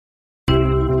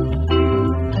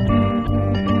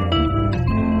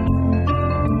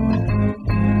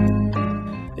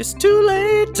It's too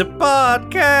late to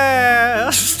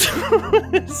podcast.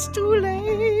 It's too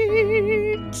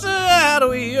late. How do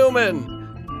we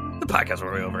human? The podcast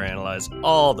where we overanalyze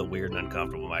all the weird and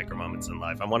uncomfortable micro moments in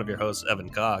life. I'm one of your hosts, Evan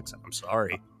Cox. I'm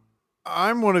sorry.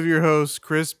 I'm one of your hosts,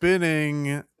 Chris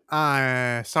Binning.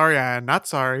 I'm not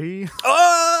sorry.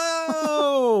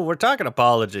 Oh, we're talking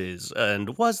apologies.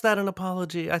 And was that an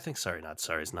apology? I think sorry, not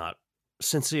sorry is not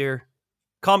sincere.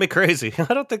 Call me crazy.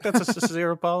 I don't think that's a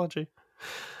sincere apology.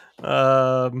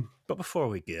 But before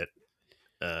we get,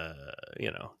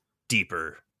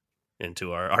 deeper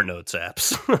into our notes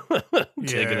apps,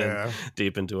 digging in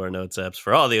deep into our notes apps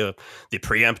for all the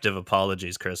preemptive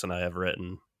apologies Chris and I have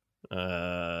written.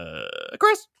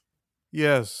 Chris,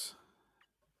 Yes.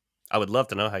 I would love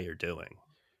to know how you're doing.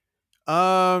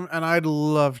 And I'd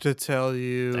love to tell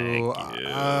you. Thank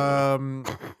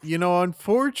you.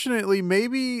 Unfortunately,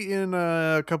 maybe in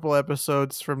a couple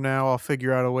episodes from now, I'll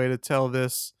figure out a way to tell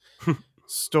this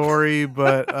story.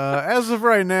 But as of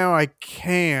right now, I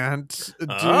can't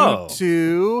due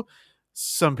to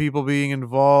some people being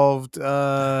involved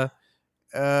who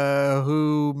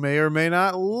may or may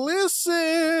not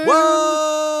listen.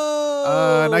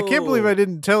 Whoa! And I can't believe I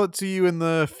didn't tell it to you in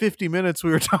the 50 minutes we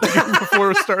were talking before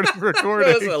we started recording.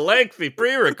 It was a lengthy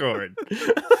pre-record.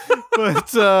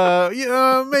 But,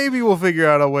 maybe we'll figure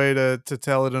out a way to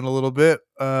tell it in a little bit.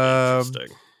 Interesting.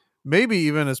 Maybe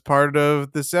even as part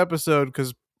of this episode,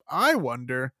 because I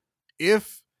wonder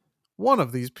if one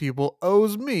of these people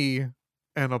owes me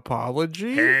an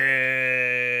apology.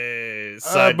 Hey,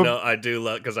 side note, I do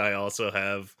love, because I also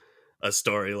have a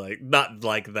story not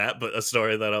like that, but a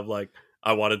story that I'm like,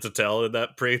 I wanted to tell in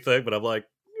that pre-thing, but I'm like,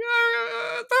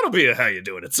 yeah, that'll be how you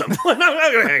do it at some point. I'm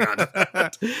not going to hang on to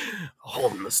that.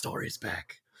 Holding the stories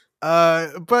back.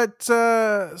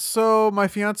 So my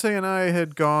fiance and I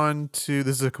had gone to,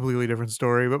 this is a completely different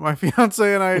story, but my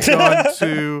fiance and I had gone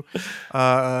to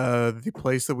the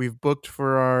place that we've booked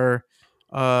for our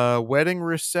wedding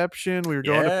reception. We were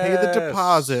going to pay the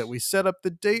deposit. We set up the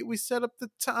date. We set up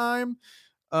the time.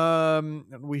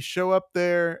 We show up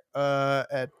there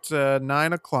at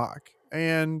 9:00,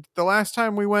 and the last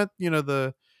time we went,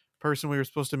 the person we were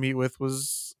supposed to meet with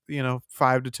was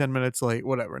 5 to 10 minutes late.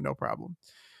 Whatever, no problem.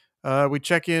 We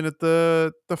check in at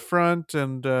the front,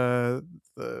 and the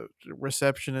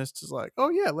receptionist is like, "Oh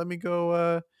yeah, let me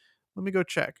go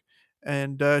check."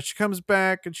 And she comes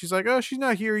back and she's like, "Oh, she's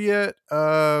not here yet.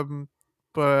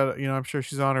 But I'm sure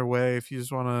she's on her way if you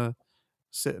just want to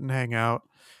sit and hang out."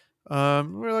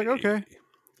 We're like, okay.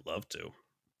 Love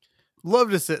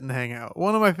to sit and hang out.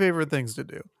 One of my favorite things to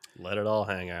do. Let it all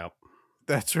hang out.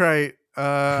 That's right.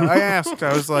 I asked,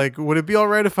 I was like, would it be all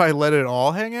right if I let it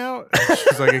all hang out? And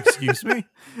she's like, excuse me?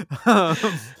 I'm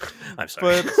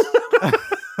sorry.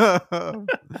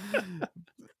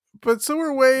 But so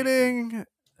we're waiting,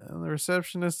 and the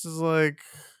receptionist is like,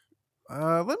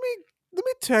 let me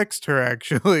text her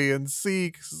actually and see,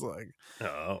 because like,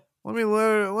 let me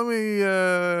let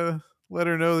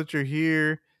her know that you're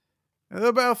here. And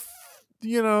about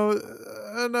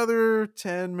another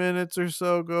 10 minutes or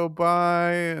so go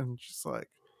by, and she's like,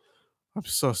 "I'm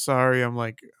so sorry." I'm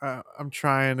like, I'm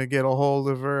trying to get a hold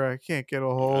of her. I can't get a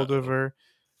hold of her.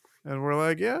 And we're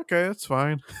like, yeah, okay, that's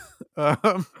fine.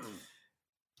 And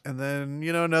then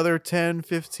another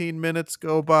 10-15 minutes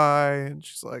go by, and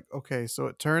she's like, okay, so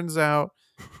it turns out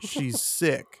she's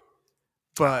sick.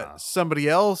 But somebody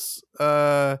else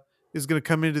is going to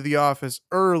come into the office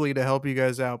early to help you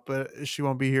guys out, but she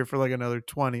won't be here for like another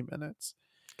 20 minutes.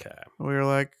 Okay. And we were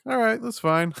like, all right, that's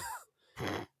fine.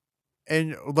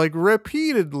 And like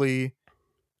repeatedly,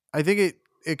 I think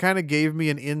it kind of gave me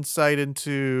an insight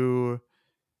into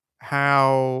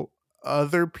how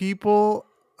other people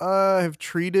have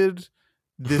treated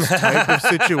this type of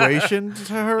situation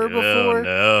to her before.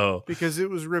 No. Because it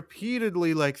was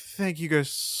repeatedly like, thank you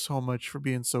guys so much for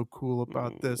being so cool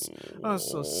about this. I'm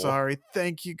so sorry.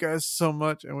 Thank you guys so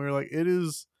much. And we were like, it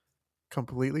is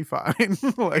completely fine.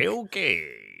 Like, okay.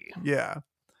 Yeah.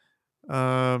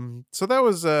 So that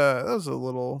was a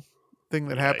little thing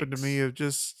that happened to me, of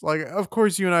just like, of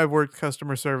course you and I have worked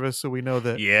customer service, so we know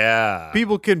that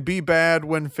people can be bad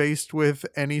when faced with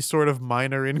any sort of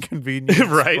minor inconvenience.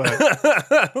 Right.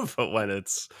 But when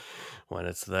it's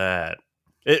that,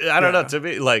 I don't know, to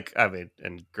me, like, I mean,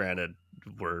 and granted,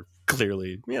 we're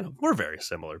clearly, we're very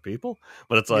similar people,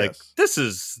 but it's like, this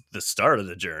is the start of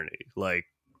the journey. Like,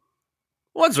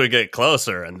 once we get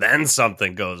closer and then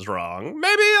something goes wrong,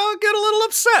 maybe I'll get a little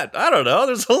upset. I don't know.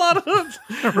 There's a lot of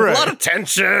a lot of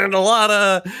tension, a lot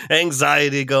of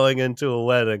anxiety going into a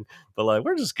wedding. But like,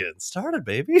 we're just getting started,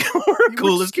 baby. We're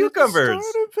cool as cucumbers.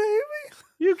 Started, baby.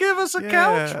 You give us a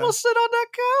couch, we'll sit on that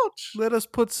couch. Let us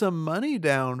put some money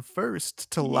down first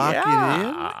to lock it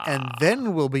in, and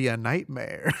then we'll be a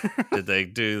nightmare. Did they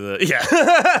do the... Yeah.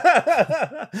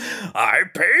 I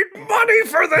paid money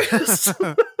for this.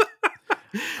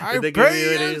 Did they give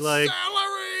you any, like...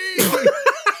 salary.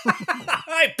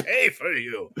 I pay for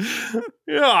you.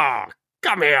 Yeah.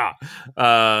 Come here.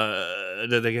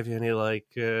 Did they give you any, like,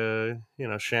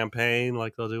 champagne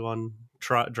like they'll do on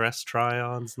dress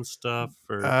try-ons and stuff?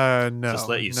 Or no. Just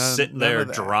let you sit there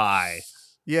dry?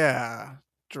 Yeah,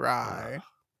 dry.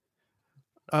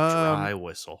 Dry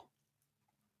whistle.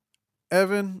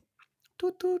 Evan?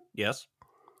 Toot, toot. Yes?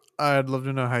 I'd love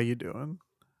to know how you doing.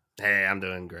 Hey, I'm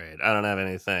doing great. I don't have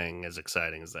anything as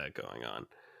exciting as that going on.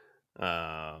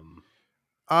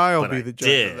 I'll be the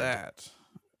judge of that.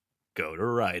 Go to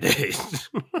Rite Aid.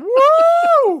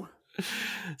 Woo!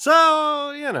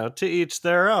 So, to each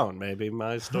their own. Maybe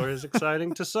my story is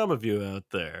exciting to some of you out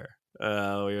there.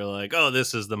 You're like, oh,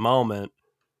 this is the moment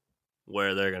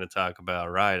where they're going to talk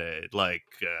about Rite Aid. Like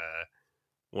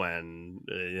when,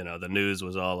 the news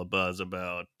was all abuzz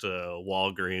about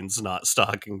Walgreens not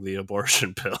stocking the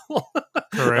abortion pill.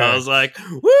 Correct. I was like,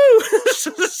 woo!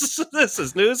 This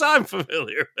is news I'm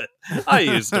familiar with. I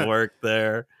used to work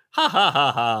there. Ha ha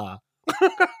ha ha.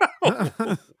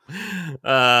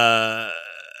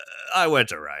 I went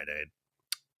to Rite Aid.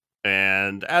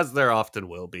 And as there often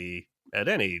will be at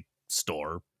any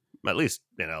store, at least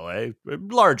in LA,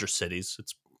 larger cities,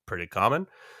 it's pretty common.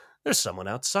 There's someone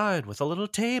outside with a little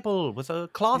table, with a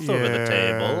cloth over the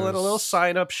table, and a little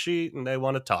sign-up sheet, and they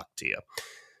want to talk to you.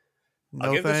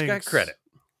 I'll give this guy credit.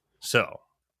 So,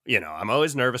 I'm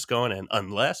always nervous going in,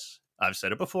 unless... I've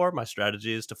said it before, my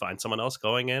strategy is to find someone else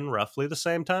going in roughly the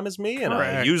same time as me, and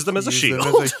I use them as a shield.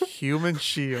 Them as a human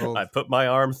shield. I put my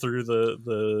arm through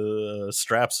the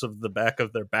straps of the back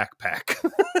of their backpack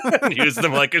and use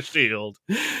them like a shield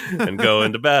and go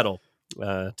into battle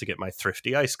to get my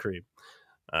thrifty ice cream.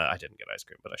 I didn't get ice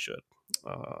cream, but I should.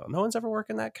 No one's ever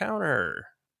working that counter.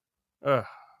 I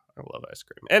love ice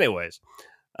cream. Anyways,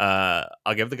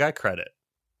 I'll give the guy credit.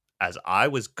 As I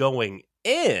was going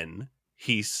in...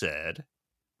 He said,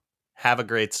 have a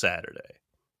great Saturday.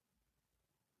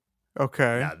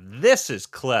 Okay. Now, this is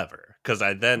clever, because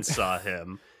I then saw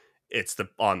him,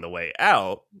 on the way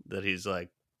out, that he's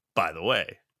like, by the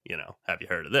way, have you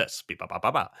heard of this? Beep, bop, bop,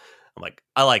 bop, bop. I'm like,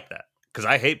 I like that, because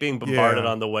I hate being bombarded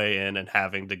on the way in and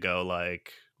having to go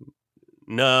like,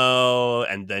 no,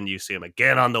 and then you see him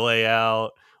again on the way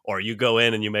out. Or you go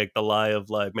in and you make the lie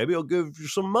of like, maybe I'll give you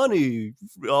some money.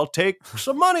 I'll take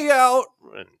some money out.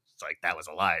 And like, that was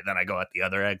a lie. Then I go out the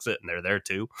other exit and they're there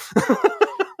too.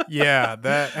 Yeah,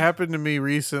 that happened to me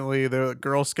recently. The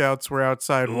Girl Scouts were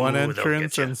outside one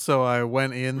entrance, and so I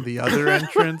went in the other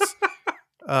entrance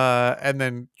and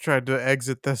then tried to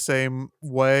exit the same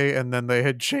way, and then they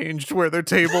had changed where their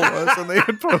table was and they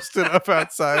had posted up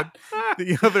outside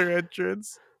the other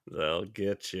entrance. They'll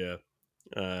get you.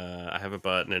 I haven't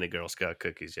bought any Girl Scout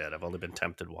cookies yet. I've only been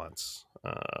tempted once.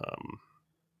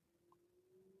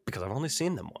 Because I've only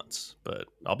seen them once, but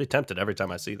I'll be tempted every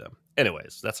time I see them.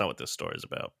 Anyways, that's not what this story is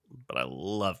about, but I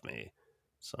love me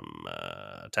some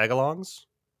tagalongs,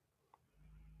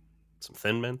 some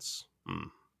Thin Mints.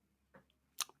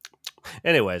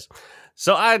 Anyways,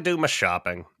 so I do my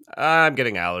shopping. I'm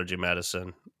getting allergy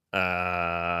medicine.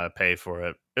 I pay for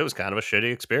it. It was kind of a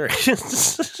shitty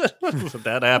experience.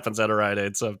 That happens at a Rite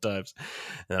Aid sometimes.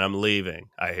 And I'm leaving.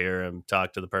 I hear him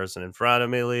talk to the person in front of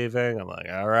me leaving. I'm like,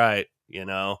 all right,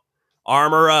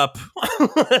 armor up.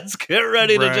 Let's get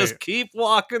ready to just keep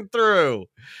walking through.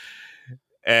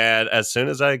 And as soon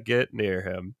as I get near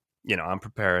him, I'm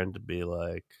preparing to be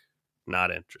like,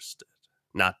 not interested.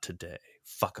 Not today.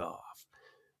 Fuck off.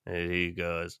 And he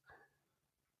goes,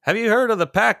 have you heard of the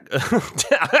pack?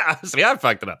 See, I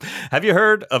fucked it up. Have you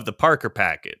heard of the Parker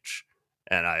package?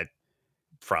 And I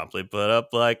promptly put up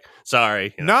like,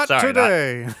 sorry. Not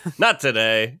today. Not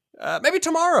today. Maybe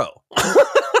tomorrow.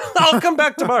 I'll come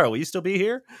back tomorrow. Will you still be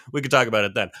here? We could talk about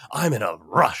it then. I'm in a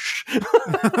rush.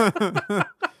 Have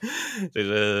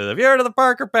you heard of the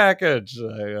Parker package?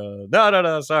 I go,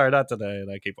 no, sorry, not today.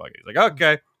 And I keep walking. He's like,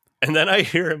 okay. And then I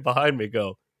hear him behind me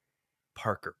go,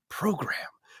 Parker program.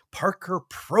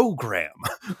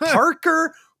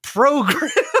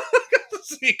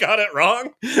 He got it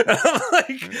wrong. And I'm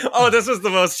like, oh, this is the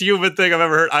most human thing I've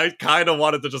ever heard. I kind of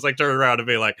wanted to just like turn around and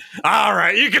be like, all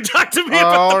right, you can talk to me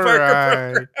about the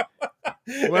Parker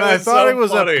program. When I thought it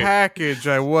was funny. A package,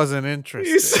 I wasn't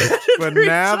interested. But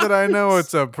now that I know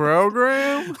it's a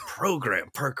program.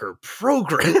 Parker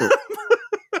program.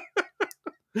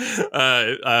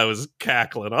 I was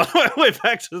cackling on my way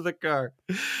back to the car,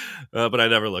 but I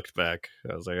never looked back.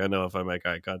 I was like, I know if I make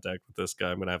eye contact with this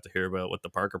guy, I'm gonna have to hear about what the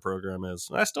Parker program is.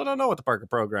 I still don't know what the Parker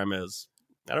program is.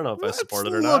 I don't know if I support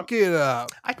it or not. Look it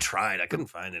up. I tried. I couldn't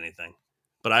find anything.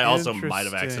 But I also might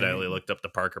have accidentally looked up the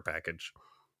Parker package.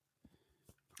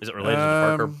 Is it related to the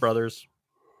Parker brothers?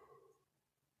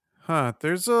 Huh.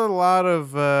 There's a lot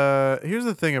of here's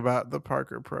the thing about the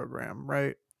Parker program,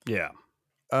 right? Yeah.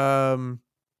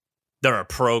 There are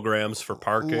programs for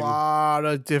parking. A lot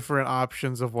of different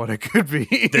options of what it could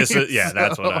be. That's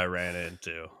what I ran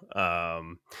into.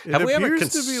 Have we ever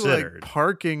considered to be like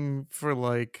parking for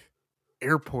like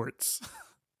airports?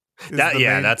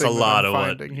 That's a lot of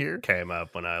what came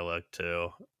up when I looked too.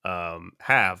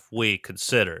 Have we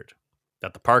considered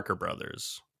that the Parker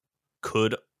brothers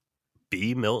could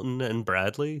be Milton and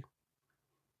Bradley?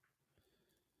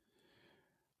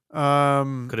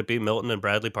 Could it be Milton and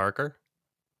Bradley Parker?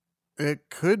 It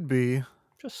could be.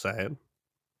 Just saying.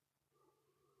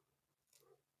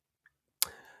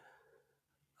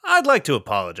 I'd like to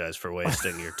apologize for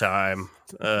wasting your time,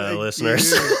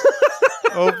 listeners.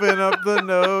 Open up the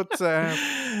notes app.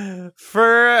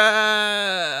 For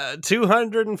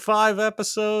 205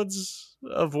 episodes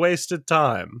of wasted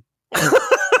time.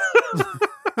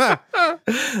 I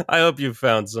hope you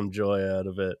found some joy out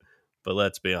of it. But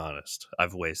let's be honest,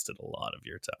 I've wasted a lot of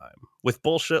your time with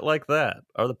bullshit like that.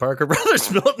 Are the Parker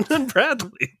brothers Milton and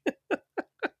Bradley?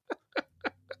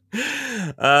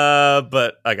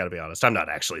 But I gotta be honest, I'm not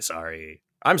actually sorry.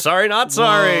 I'm sorry, not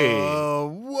sorry.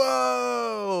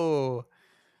 Whoa.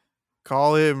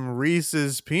 Call him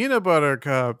Reese's Peanut Butter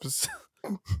Cups.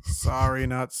 Sorry,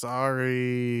 not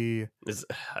sorry. Is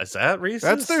that Reese's?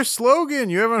 That's their slogan.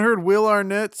 You haven't heard Will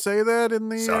Arnett say that in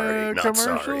the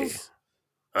commercials? Sorry.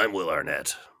 I'm Will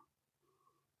Arnett.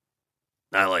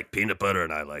 I like peanut butter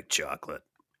and I like chocolate.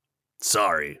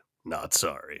 Sorry, not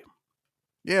sorry.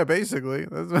 Yeah, basically.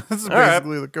 That's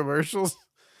basically the commercials.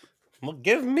 Well,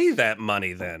 give me that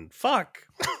money then. Fuck.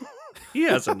 He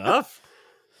has enough.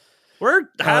 We're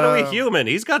how do we human?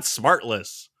 He's got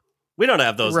Smartless. We don't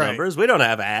have those numbers. We don't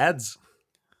have ads.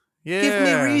 Yeah. Give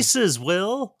me Reese's,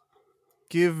 Will.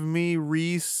 Give me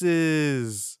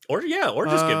Reese's. Or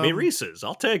just give me Reese's.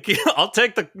 I'll take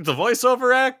the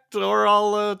voiceover act, or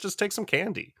I'll just take some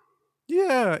candy.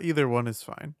 Yeah, either one is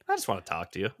fine. I just want to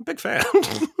talk to you. I'm a big fan.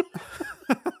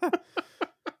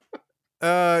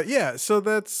 Yeah, so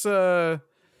that's what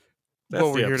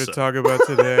we're here to episode. talk about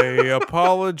today.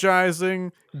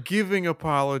 Apologizing, giving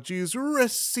apologies,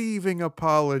 receiving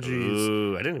apologies.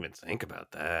 Ooh, I didn't even think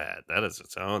about that. That is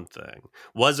its own thing.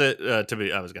 Was it, I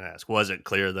was going to ask, was it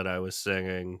clear that I was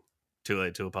singing Too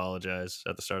Late to Apologize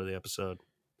at the start of the episode?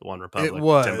 The One Republic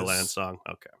Timbaland song?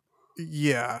 Okay.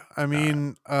 Yeah, I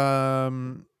mean, there are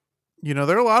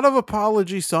a lot of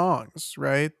apology songs,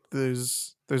 right?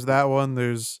 There's that one.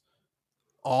 There's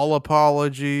All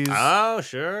Apologies. Oh,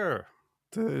 sure.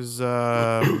 There's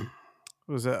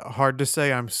was it Hard to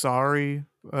Say I'm Sorry?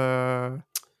 By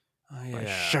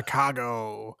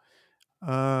Chicago.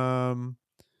 A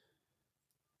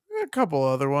couple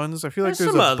other ones. I feel like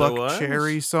there's a Buck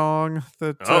Cherry song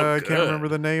that I can't remember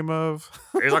the name of.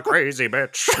 He's a crazy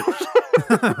bitch.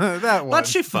 That one. But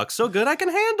she fucks so good I can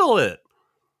handle it.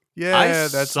 Yeah,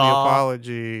 that's the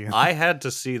apology. I had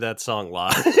to see that song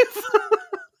live.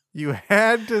 You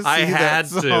had to see that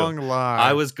song live.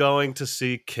 I was going to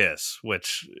see Kiss,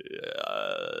 which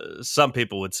some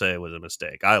people would say was a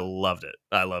mistake. I loved it.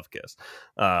 I love Kiss.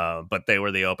 But they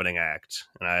were the opening act,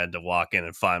 and I had to walk in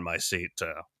and find my seat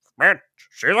to, bitch,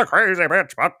 she's a crazy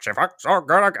bitch, but she fucks so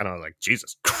good. And I was like,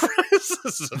 Jesus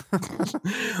Christ.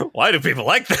 Why do people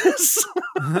like this?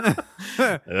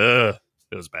 It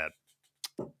was bad.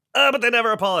 But they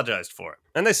never apologized for it.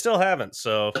 And they still haven't.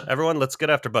 So, everyone, let's get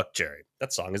after Buck Cherry.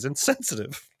 That song is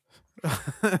insensitive.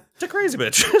 It's a crazy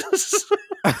bitch.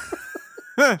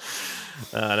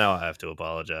 Now I have to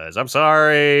apologize. I'm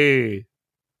sorry.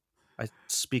 I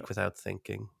speak without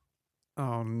thinking.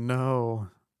 Oh, no.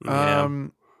 Yeah.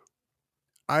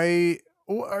 Do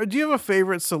you have a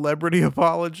favorite celebrity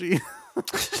apology?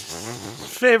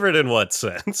 Favorite in what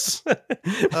sense?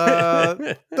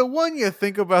 The one you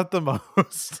think about the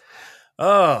most.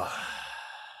 Oh,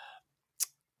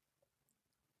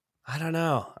 I don't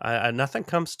know. I nothing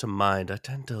comes to mind. I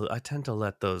tend to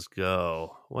let those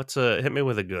go. Hit me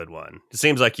with a good one. It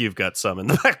seems like you've got some in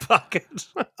the back pocket.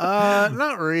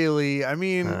 Not really. I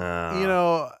mean,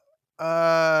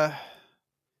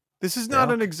 this is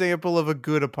not an example of a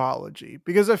good apology,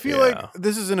 because I feel like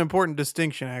this is an important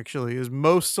distinction, actually, is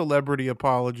most celebrity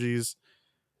apologies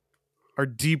are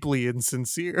deeply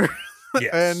insincere.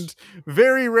 Yes. and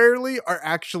very rarely are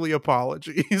actually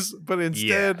apologies, but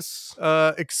instead Yes.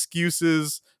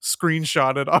 excuses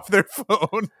screenshotted off their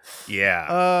phone.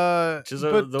 Yeah. Which is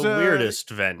But the weirdest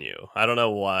venue. I don't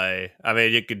know why. I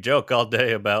mean, you could joke all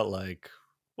day about, like,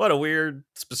 what a weird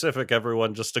specific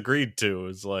everyone just agreed to.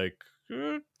 Is like,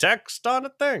 text on a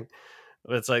thing.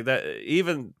 But it's like that,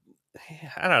 even,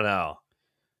 I don't know.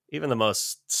 Even the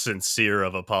most sincere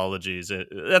of apologies,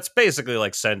 that's basically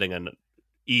like sending an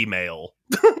email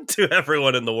to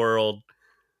everyone in the world.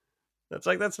 That's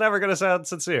like, that's never going to sound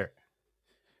sincere.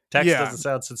 Text yeah, doesn't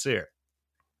sound sincere.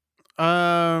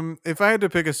 if I had to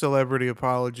pick a celebrity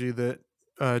apology that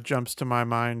jumps to my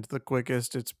mind the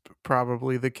quickest, it's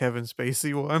probably the Kevin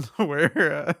Spacey one,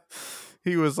 where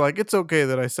he was like, "It's okay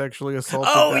that I sexually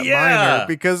assaulted Oh that minor yeah,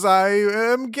 because I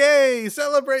am gay.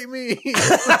 Celebrate me."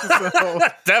 So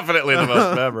definitely the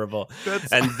most memorable.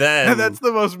 that's And then that's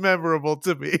the most memorable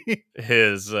to me.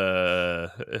 his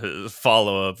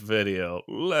follow-up video,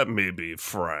 let me be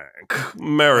frank,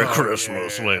 Merry Oh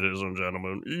Christmas, yeah. ladies and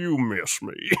gentlemen, you miss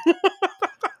me.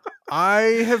 I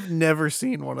have never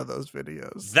seen one of those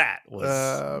videos. That was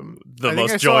the I think I most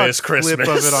saw a joyous clip Christmas.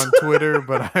 of it on Twitter,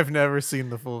 but I've never seen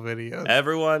the full videos.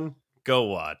 Everyone go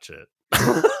watch it.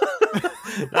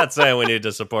 Not saying we need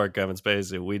to support Kevin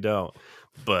Spacey, we don't,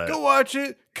 but Go watch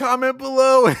it, comment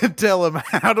below, and tell him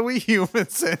how do we human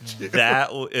send you.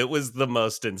 it was the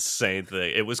most insane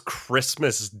thing. It was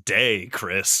Christmas Day,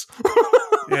 Chris.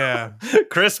 Yeah.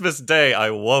 Christmas Day,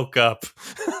 I woke up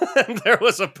and there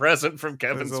was a present from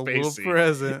Kevin There's a little Spacey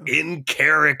present. in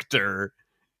character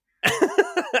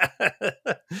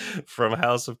from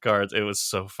House of Cards. It was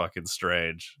so fucking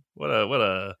strange. What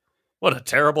a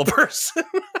terrible person.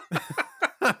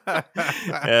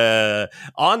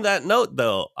 On that note,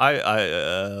 though,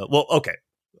 well, okay,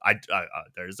 I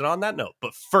there's an on that note,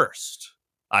 but first,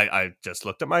 I just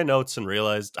looked at my notes and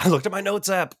realized I looked at my notes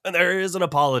app, and there is an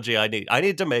apology I need. I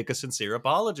need to make a sincere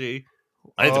apology.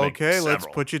 I need to make Okay, let's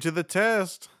several, put you to the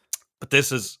test. but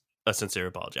this is a sincere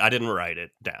apology. I didn't write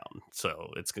it down, so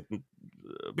it's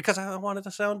because I wanted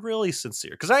to sound really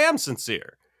sincere, because I am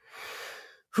sincere.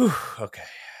 Whew, okay,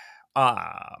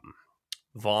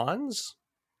 Vaughn's.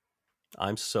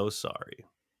 I'm so sorry.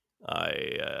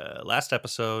 I last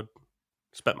episode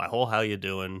spent my whole how you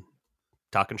doing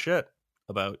talking shit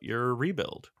about your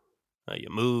rebuild. You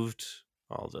moved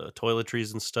all the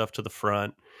toiletries and stuff to the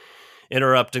front,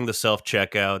 interrupting the self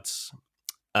checkouts,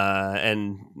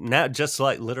 and now just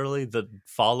like literally the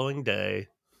following day,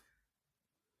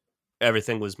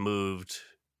 everything was moved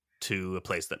to a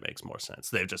place that makes more sense.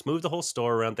 They've just moved the whole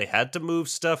store around. They had to move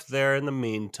stuff there in the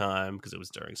meantime because it was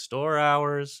during store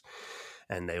hours.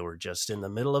 And they were just in the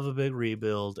middle of a big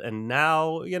rebuild. And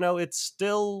now, it's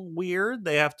still weird.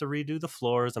 They have to redo the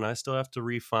floors, and I still have to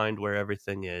re-find where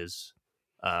everything is.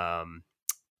 But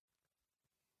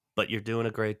you're doing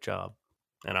a great job,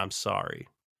 and I'm sorry.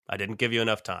 I didn't give you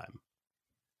enough time.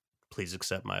 Please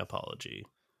accept my apology.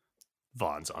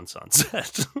 Vaughn's on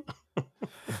Sunset.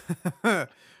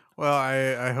 Well,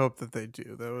 I hope that they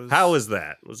do. How was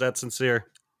that? Was that sincere?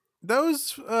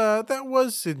 That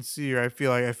was sincere. I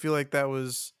feel like that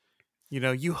was,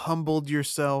 you humbled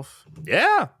yourself.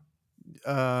 Yeah.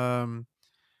 I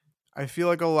feel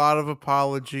like a lot of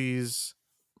apologies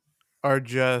are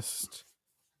just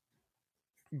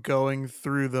going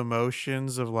through the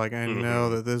motions of like, I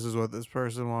know that this is what this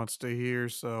person wants to hear,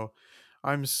 so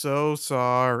I'm so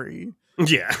sorry.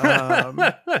 Yeah.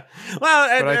 But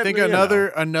I think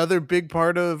another big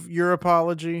part of your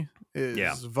apology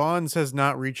is Vaughn's has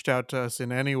not reached out to us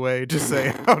in any way to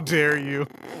say how dare you,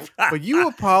 but you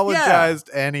apologized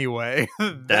anyway.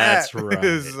 That's right.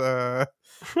 Is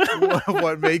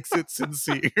what makes it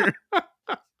sincere.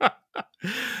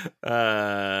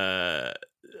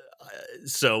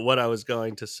 So what I was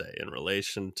going to say in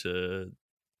relation to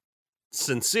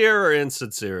sincere or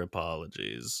insincere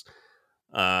apologies,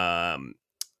 I'm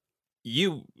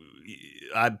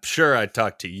sure I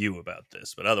talked to you about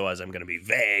this, but otherwise I'm going to be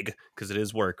vague because it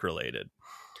is work related.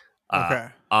 Okay.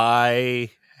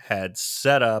 I had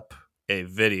set up a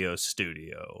video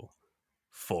studio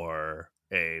for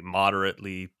a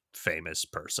moderately famous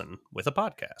person with a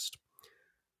podcast,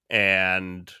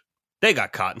 and they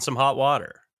got caught in some hot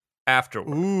water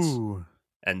afterwards. Ooh.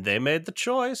 And they made the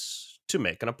choice to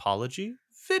make an apology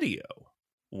video,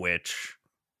 which,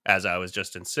 as I was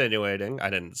just insinuating, I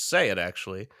didn't say it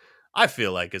actually, I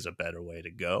feel like is a better way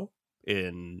to go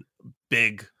in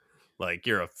big, like,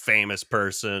 you're a famous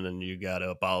person and you got to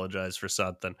apologize for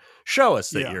something. Show us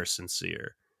that you're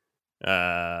sincere.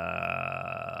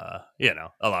 A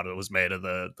lot of it was made of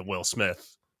the Will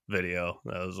Smith video.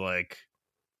 I was like,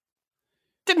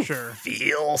 didn't Sure.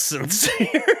 feel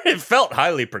sincere. It felt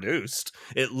highly produced.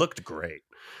 It looked great.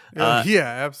 Yeah,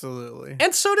 absolutely.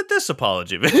 And so did this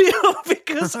apology video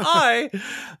because I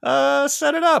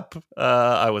set it up.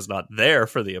 I was not there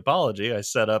for the apology. I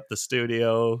set up the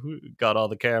studio, got all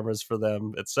the cameras for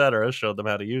them, etc., showed them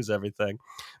how to use everything.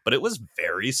 But it was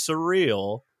very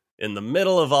surreal in the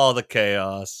middle of all the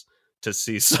chaos to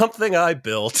see something I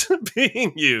built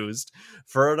being used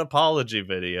for an apology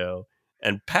video.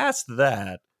 And past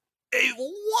that, a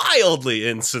wildly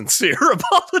insincere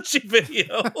apology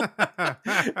video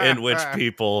in which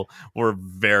people were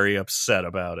very upset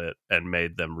about it and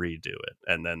made them redo it.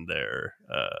 And then their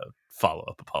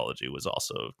follow-up apology was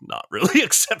also not really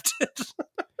accepted.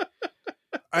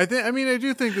 I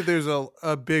do think that there's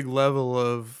a big level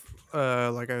of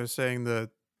like I was saying, the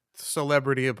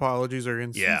celebrity apologies are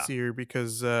insincere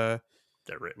because they're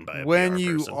written by a when PR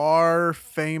you person. are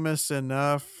famous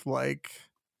enough, like,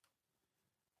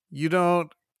 you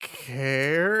don't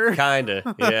care.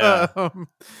 Kinda, yeah.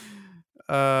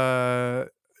 I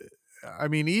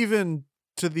mean, even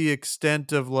to the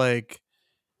extent of like,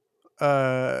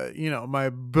 my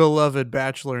beloved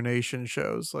Bachelor Nation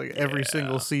shows, like every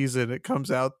single season it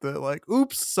comes out that like,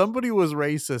 oops, somebody was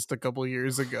racist a couple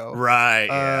years ago. Right,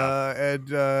 yeah. And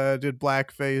did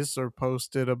blackface or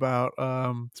posted about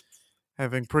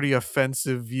having pretty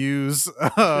offensive views.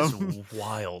 It's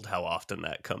wild how often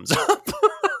that comes up.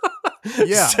 Yeah.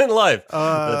 Just in life.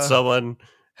 That someone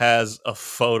has a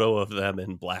photo of them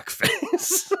in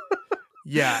blackface.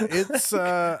 Yeah, it's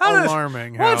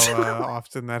alarming how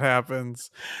often that happens.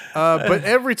 But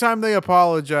every time they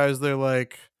apologize, they're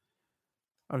like,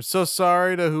 I'm so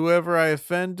sorry to whoever I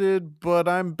offended, but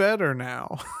I'm better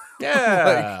now.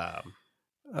 Yeah.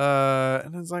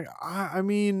 And it's like, I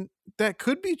mean, that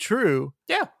could be true.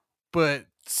 Yeah. But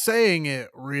saying it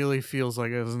really feels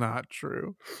like it's not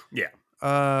true. Yeah.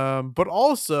 But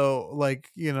also, like,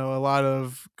 a lot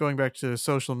of, going back to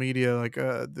social media, like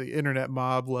the internet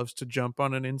mob loves to jump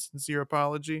on an insincere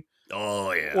apology.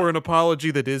 Oh yeah. Or an apology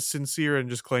that is sincere and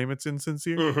just claim it's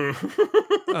insincere.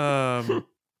 Mm-hmm.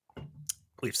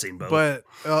 We've seen both. But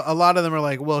a lot of them are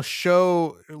like, well,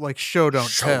 show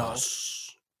don't tell.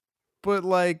 Us. But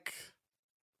like,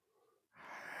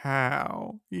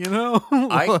 how?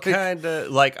 I kind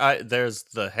of like, there's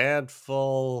the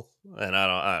handful, and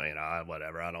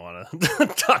whatever. I don't want to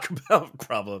talk about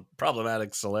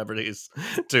problematic celebrities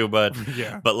too much.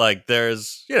 Yeah. But like,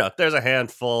 there's a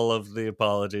handful of the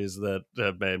apologies that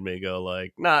have made me go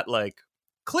like, not like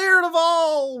cleared of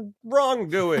all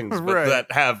wrongdoings, but Right.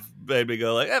 that have made me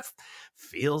go like, that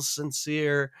feels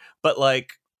sincere. But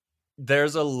like,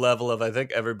 there's a level of, I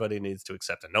think everybody needs to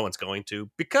accept, and no one's going to,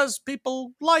 because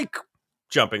people like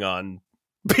jumping on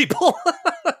people.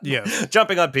 Yes.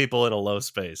 Jumping on people in a low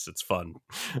space. It's fun.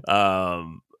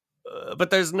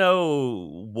 But there's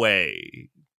no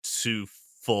way to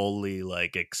fully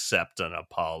like accept an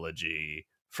apology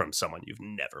from someone you've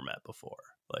never met before.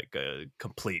 Like a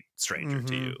complete stranger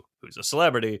to you, who's a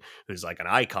celebrity, who's like an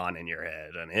icon in your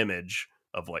head, an image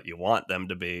of what you want them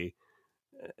to be.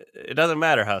 It doesn't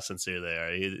matter how sincere they are.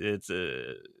 It's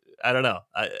I don't know.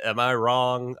 Am I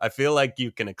wrong? I feel like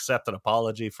you can accept an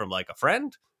apology from like a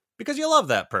friend because you love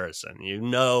that person.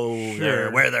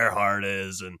 Where their heart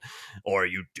is, or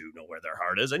you do know where their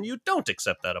heart is, and you don't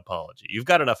accept that apology. You've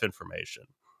got enough information.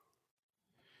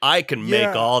 I can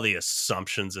make all the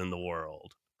assumptions in the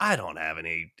world. I don't have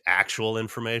any actual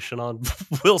information on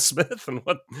Will Smith and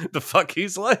what the fuck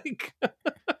he's like.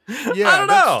 Yeah, I don't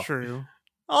know. That's true.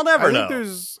 I'll never know.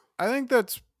 I think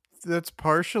that's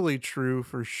partially true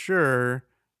for sure.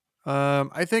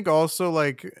 I think also,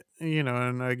 like,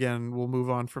 and again, we'll move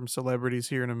on from celebrities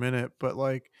here in a minute, but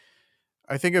like,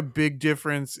 I think a big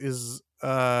difference is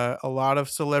a lot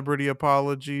of celebrity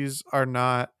apologies are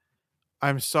not,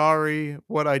 I'm sorry,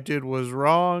 what I did was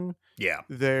wrong. Yeah.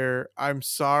 I'm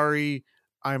sorry,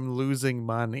 I'm losing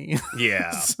money.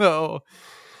 Yeah. So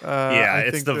I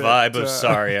it's the vibe of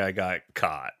sorry I got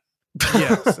caught.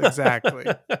 Yes, exactly.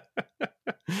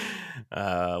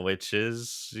 Which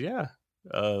is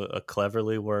a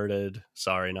cleverly worded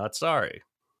sorry not sorry,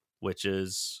 which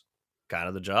is kind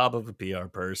of the job of a PR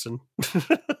person.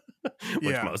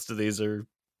 Which most of these are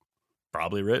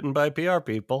probably written by PR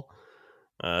people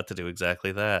to do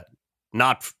exactly that.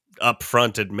 Not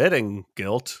upfront admitting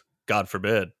guilt, God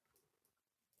forbid,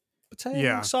 but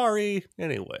saying sorry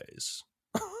anyways.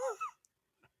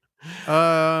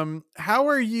 How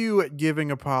are you at giving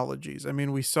apologies? I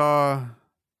mean, we saw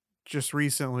just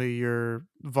recently your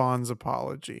Vaughn's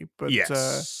apology, but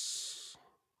yes.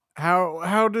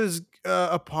 How does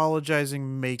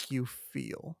apologizing make you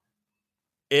feel?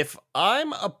 If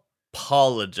I'm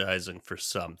apologizing for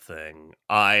something,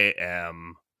 I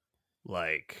am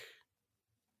like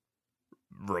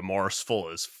remorseful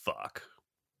as fuck.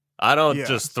 I don't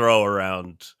just throw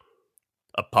around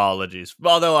apologies,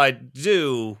 although I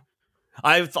do.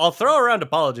 I'll throw around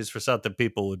apologies for something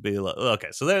people would be like, okay,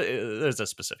 so there's a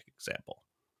specific example.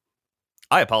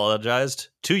 I apologized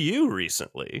to you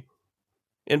recently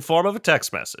in form of a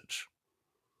text message.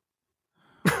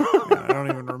 Man, I don't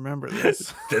even remember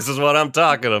this. This is what I'm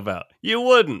talking about. You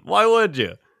wouldn't. Why would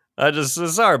you?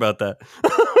 Sorry about that.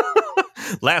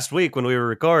 Last week when we were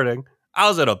recording, I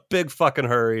was in a big fucking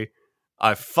hurry.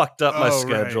 I fucked up my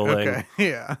scheduling. Right. Okay.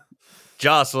 Yeah.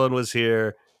 Jocelyn was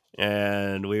here,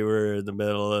 and we were in the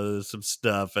middle of some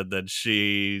stuff, and then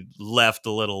she left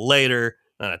a little later,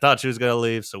 and I thought she was going to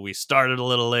leave, so we started a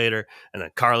little later, and then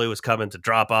Carly was coming to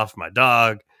drop off my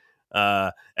dog,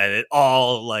 and it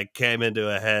all like came into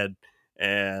a head,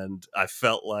 and I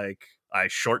felt like I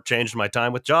shortchanged my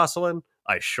time with Jocelyn,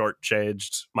 I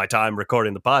shortchanged my time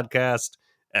recording the podcast,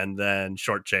 and then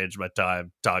shortchanged my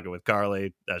time talking with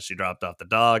Carly as she dropped off the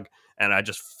dog, and I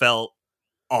just felt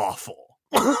awful.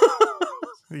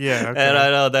 Yeah, okay. And I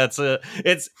know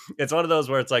it's one of those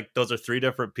where it's like those are three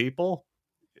different people.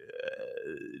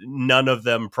 None of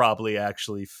them probably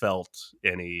actually felt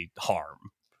any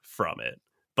harm from it,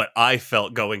 but I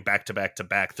felt going back to back to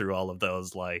back through all of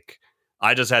those, like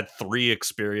I just had three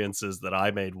experiences that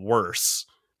I made worse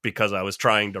because I was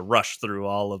trying to rush through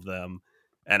all of them,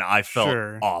 and I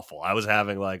felt awful. I was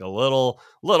having like a little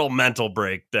mental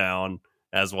breakdown,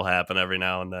 as will happen every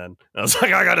now and then. I was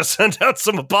like, I gotta send out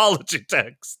some apology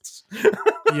texts.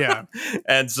 Yeah.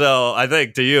 And so I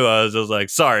think to you, I was just like,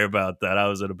 sorry about that. I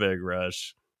was in a big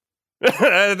rush.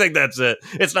 I think that's it.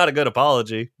 It's not a good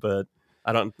apology, but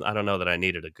I don't know that I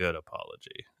needed a good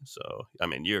apology. So, I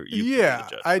mean, you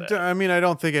I mean, I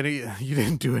don't think you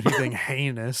didn't do anything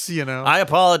heinous, you know. I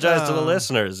apologize to the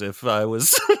listeners if I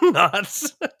was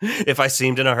if I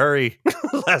seemed in a hurry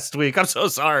last week. I'm so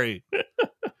sorry.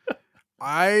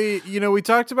 We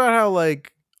talked about how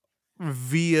like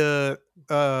via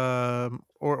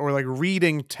or like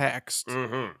reading text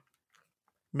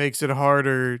makes it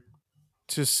harder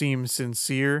to seem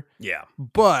sincere. Yeah.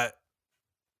 But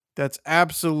that's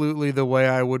absolutely the way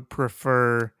I would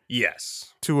prefer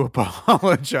to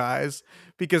apologize,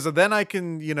 because then I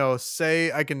can,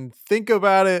 say, I can think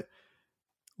about it,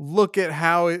 look at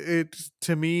how it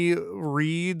to me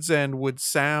reads and would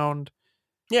sound,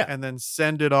 and then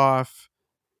send it off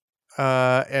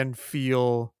and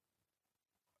feel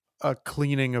a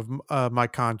cleaning of my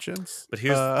conscience. But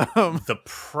here's the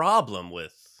problem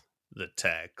with the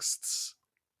texts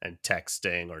and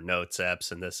texting or notes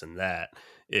apps and this and that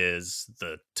is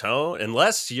the tone.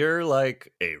 Unless you're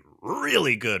like a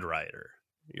really good writer,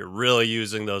 you're really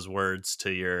using those words to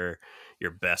your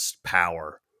best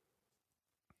power.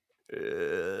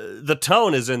 The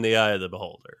tone is in the eye of the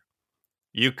beholder.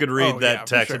 You could read that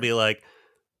text and be like,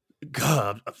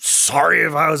 God, I'm sorry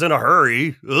if I was in a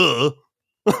hurry. Ugh.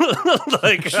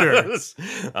 Like,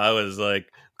 I was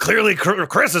like, clearly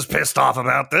Chris is pissed off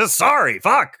about this. Sorry,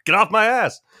 fuck, get off my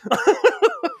ass.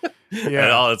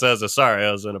 And all it says is, sorry,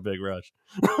 I was in a big rush.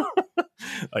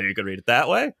 Or you could read it that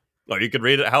way, or you could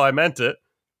read it how I meant it.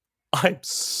 I'm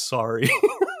sorry.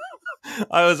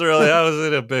 I was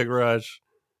in a big rush.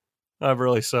 I'm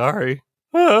really sorry.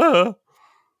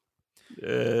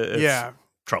 It's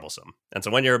troublesome. And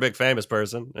so when you're a big famous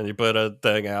person and you put a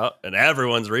thing out and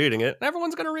everyone's reading it,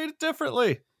 everyone's going to read it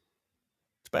differently.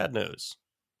 It's bad news.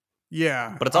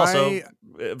 Yeah. But it's also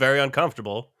very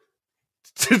uncomfortable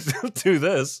to do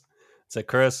this. Say,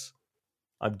 Chris,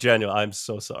 I'm genuine. I'm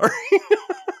so sorry.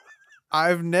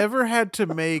 I've never had to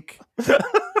make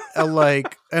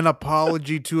an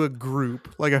apology to a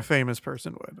group like a famous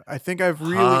person would. I think I've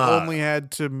really only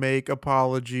had to make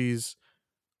apologies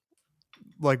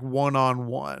like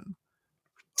one-on-one.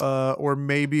 Or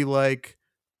maybe like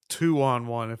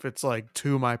 2-on-1 if it's like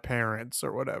to my parents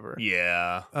or whatever.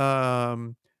 Yeah.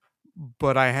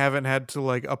 But I haven't had to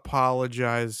like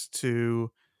apologize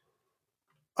to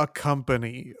a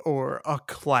company or a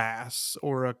class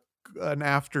or an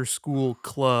after school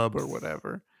club or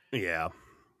whatever. Yeah.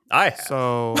 I have.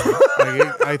 So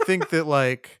I think that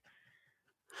like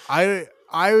I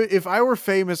if I were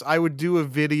famous, I would do a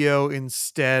video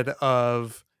instead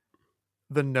of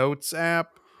the Notes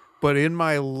app. But in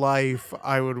my life,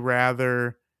 I would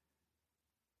rather.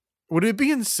 Would it be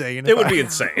insane? It would be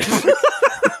insane.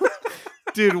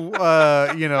 Dude,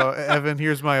 Evan,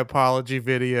 here's my apology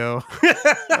video.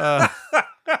 I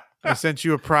sent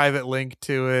you a private link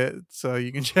to it so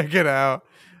you can check it out.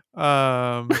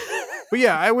 But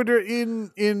yeah, I would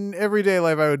in everyday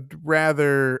life I would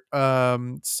rather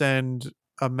send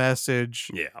a message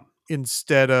Yeah.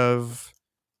 instead of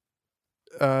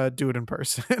do it in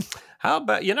person. How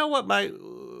about, you know what might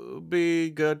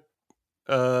be good?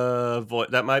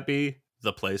 That might be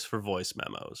the place for voice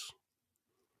memos.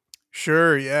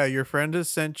 Sure, yeah, your friend has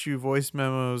sent you voice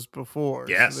memos before,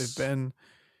 so they've Yes. been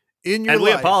in your And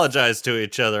we life. apologize to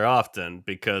each other often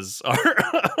because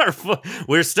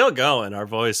we're still going our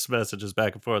voice messages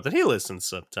back and forth, and he listens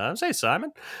sometimes. Hey,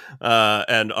 Simon,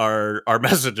 and our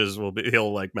messages will be,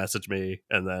 he'll like message me,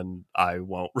 and then I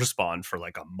won't respond for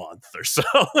like a month or so.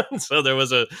 So there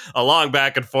was a long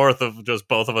back and forth of just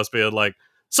both of us being like,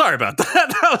 sorry about that.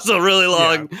 That was a really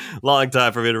long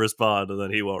time for me to respond, and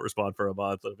then he won't respond for a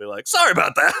month, and I'll be like, sorry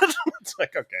about that. It's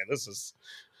like, okay, this is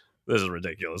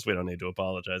ridiculous. We don't need to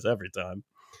apologize every time.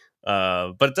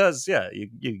 But it does, yeah,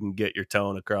 you can get your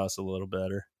tone across a little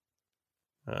better.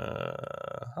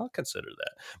 I'll consider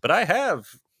that. But I have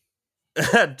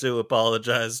had to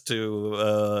apologize to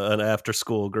an after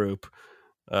school group,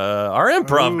 our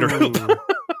improv group, Ooh.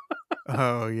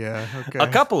 Oh yeah, a okay.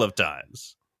 couple of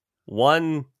times.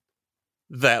 One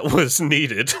that was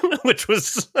needed, which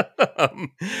was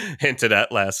hinted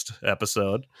at last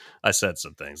episode. I said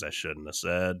some things I shouldn't have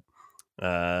said.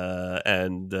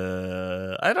 And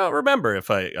I don't remember if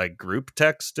I group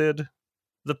texted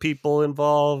the people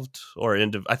involved or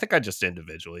I think I just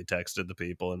individually texted the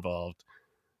people involved.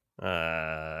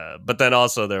 But then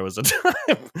also there was a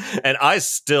time, and I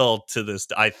still to this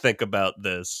I think about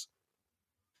this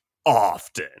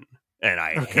often, and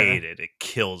I Okay. hate it. It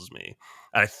kills me.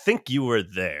 I think you were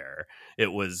there.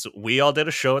 It was we all did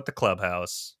a show at the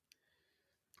clubhouse,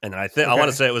 and I want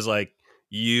to Okay. say it was like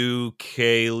you,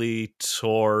 Kaylee,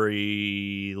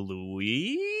 Tori,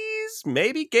 Louise,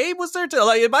 maybe Gabe was there too.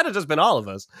 Like it might have just been all of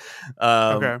us.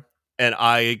 Um, Okay. and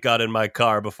I got in my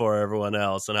car before everyone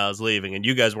else, and I was leaving, and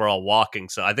you guys were all walking.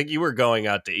 So I think you were going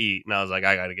out to eat, and I was like,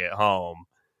 I got to get home,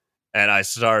 and I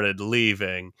started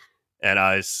leaving. And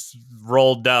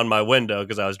rolled down my window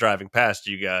because I was driving past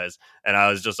you guys, and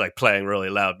I was just like playing really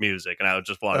loud music, and I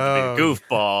just wanted to be a Oh yeah.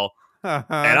 goofball, and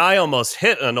Uh-huh. I almost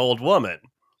hit an old woman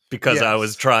because I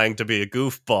was Yes. trying to be a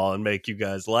goofball and make you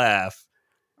guys laugh.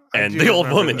 I And do the old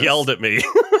remember woman yelled this. at me,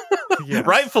 Yes.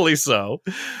 rightfully so.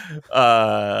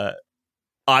 Uh,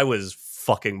 I was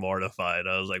fucking mortified.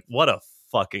 I was like, what a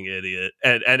fucking idiot.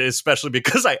 And especially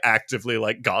because I actively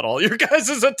like got all your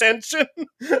guys' attention.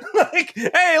 Like,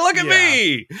 hey, look at Yeah.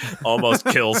 me. Almost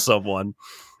kill someone.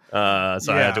 So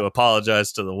I had to Yeah.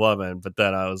 apologize to the woman, but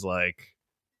then I was like,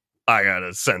 I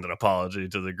gotta send an apology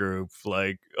to the group.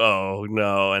 Like, oh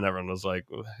no, and everyone was like,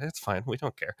 "It's fine, we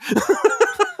don't care."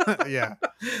 Yeah.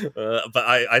 But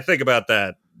I think about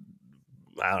that.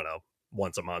 I don't know,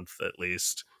 once a month at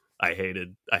least. I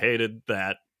hated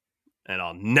that, and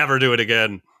I'll never do it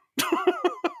again.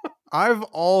 I've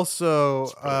also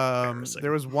It's really embarrassing.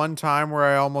 there was one time where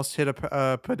I almost hit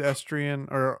a pedestrian,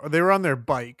 or they were on their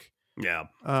bike, Yeah,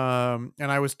 and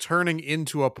I was turning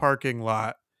into a parking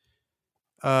lot,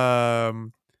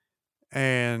 um,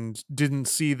 and didn't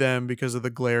see them because of the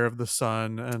glare of the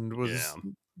sun, and yeah. was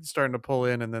starting to pull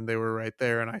in, and then they were right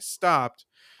there, and I stopped,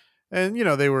 and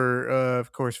they were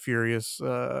of course furious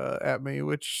at me,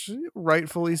 which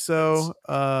rightfully It's so.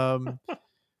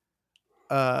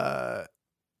 Uh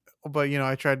but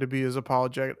I tried to be as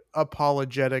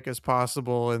apologetic as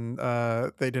possible, and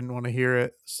they didn't want to hear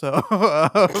it. So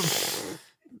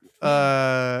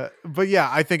but yeah,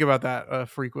 I think about that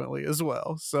frequently as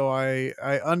well. So I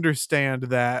understand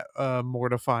that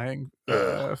mortifying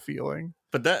ugh. feeling.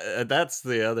 But that's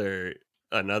the other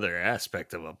another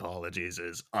aspect of apologies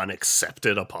is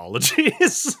unaccepted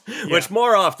apologies, Yeah, which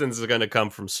more often is going to come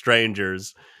from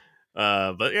strangers.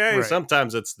 But yeah, right.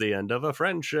 sometimes it's the end of a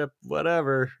friendship,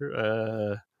 whatever.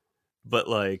 But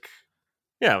like,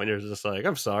 yeah, when you're just like,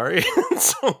 I'm sorry,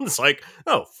 someone's like,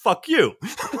 oh, fuck you.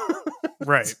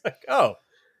 Right. It's like, oh,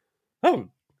 oh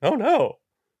no.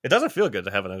 It doesn't feel good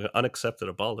to have an unaccepted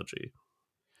apology. I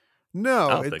No,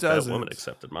 don't it think that woman doesn't.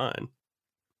 accepted mine.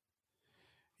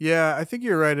 Yeah, I think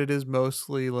you're right. It is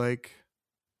mostly like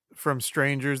from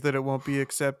strangers that it won't be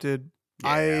accepted.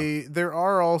 Yeah. There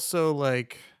are also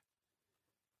like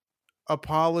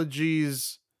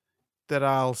apologies that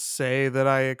I'll say that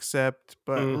I accept,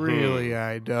 but Mm-hmm. really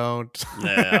I don't.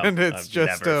 Yeah, And it's I've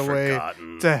just never a way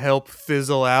forgotten. to help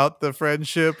fizzle out the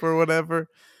friendship or whatever.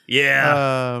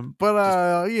 Yeah, But just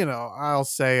I'll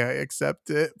say I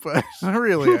accept it, but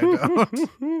really I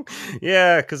don't.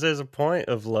 yeah, because there's a point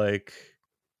of like,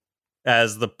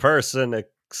 as the person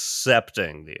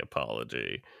accepting the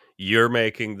apology, you're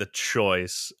making the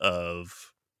choice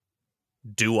of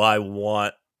do I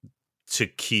want to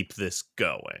keep this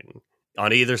going?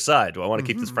 On either side, do I want to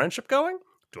keep this friendship going?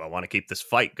 Do I want to keep this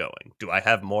fight going? Do I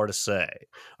have more to say?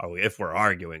 If we're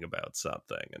arguing about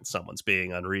something and someone's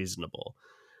being unreasonable?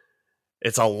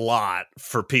 It's a lot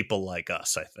for people like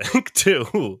us, I think,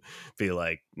 to be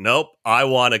like, nope, I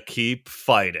want to keep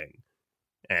fighting.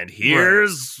 And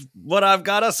here's what I've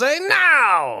got to say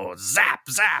now. Zap,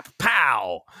 zap,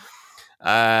 pow.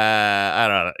 I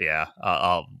don't know. Yeah,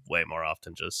 I'll way more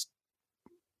often just,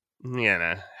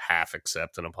 half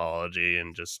accept an apology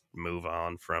and just move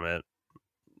on from it.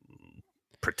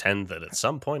 Pretend that at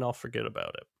some point I'll forget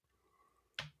about it.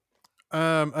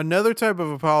 Another type of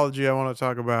apology I want to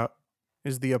talk about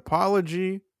is the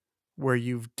apology where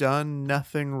you've done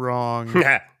nothing wrong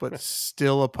but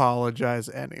still apologize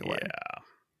anyway.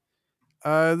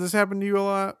 Yeah. This happened to you a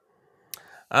lot?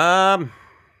 I'm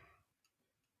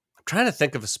trying to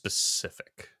think of a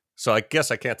specific. So I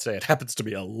guess I can't say it happens to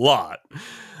me a lot.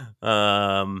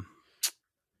 I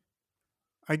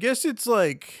guess it's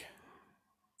like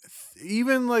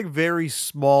even like very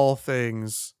small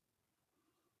things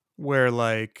where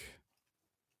like,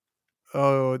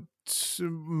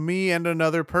 me and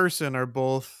another person are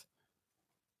both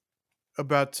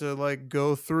about to like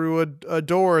go through a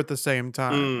door at the same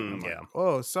time. Yeah. Like,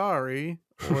 oh, sorry.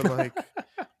 Or like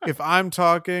if I'm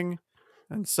talking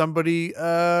and somebody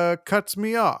cuts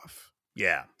me off.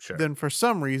 Yeah, sure. Then for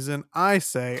some reason I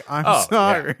say I'm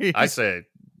sorry. Yeah. I say,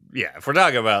 if we're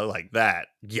talking about like that,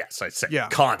 yes, I say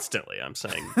constantly. I'm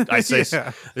saying, I say,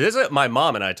 my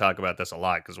mom and I talk about this a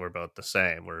lot because we're both the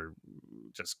same. We're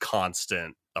just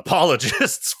constant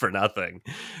apologists for nothing,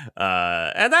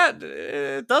 and that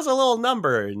it does a little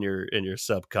number in your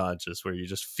subconscious where you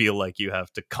just feel like you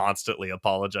have to constantly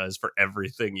apologize for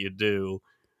everything you do.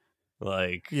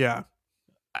 Like, I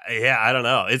don't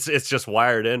know. It's just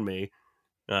wired in me.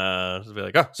 Just be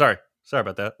like, oh, sorry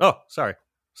about that. Oh, sorry,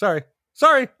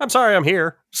 I'm sorry, I'm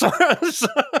here. Sorry,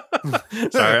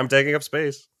 I'm taking up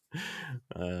space.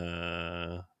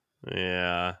 Yeah.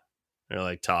 Or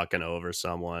like talking over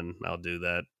someone. I'll do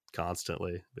that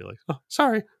constantly. Be like, oh,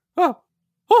 sorry. Oh,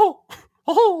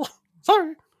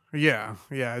 sorry. Yeah.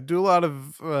 I do a lot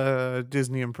of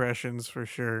Disney impressions for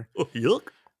sure. Oh, yuck.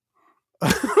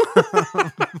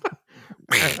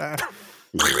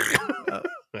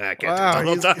 I can't do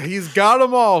Donald Duck. He's got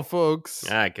them all, folks.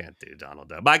 I can't do Donald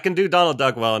Duck. But I can do Donald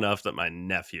Duck well enough that my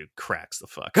nephew cracks the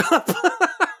fuck up.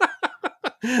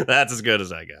 That's as good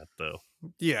as I got, though.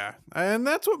 Yeah, and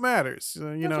that's what matters. It's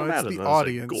the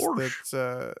audience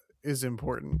that is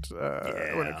important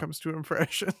when it comes to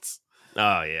impressions.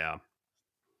 Oh, yeah.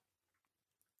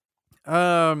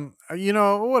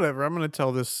 Whatever. I'm going to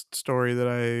tell this story that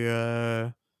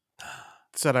I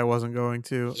said I wasn't going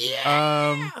to.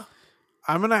 Yeah.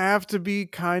 I'm going to have to be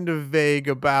kind of vague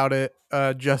about it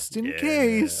just in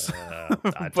case.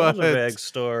 I told a vague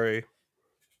story.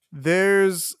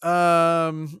 There's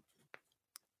my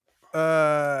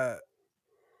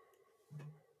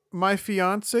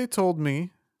fiance told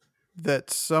me that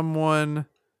someone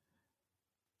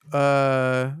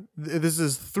this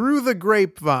is through the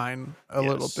grapevine a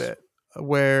little bit,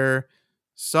 where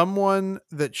someone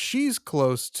that she's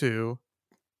close to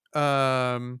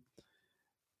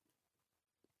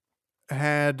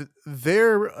had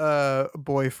their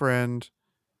boyfriend.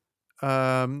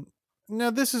 Now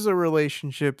this is a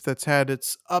relationship that's had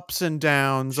its ups and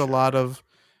downs, a lot of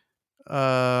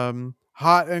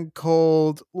hot and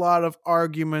cold, a lot of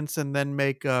arguments, and then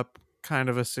make up kind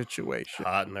of a situation.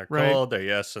 Hot and they're cold, they're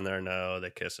yes and they're no, they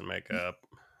kiss and make up.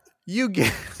 You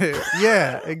get it.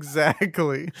 Yeah,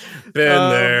 exactly.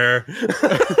 Been there.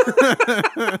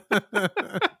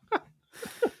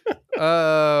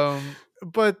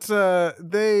 But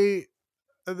the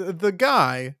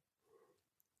guy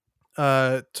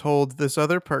told this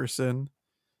other person,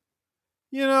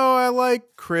 I like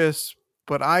Chris,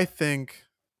 but I think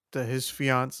that his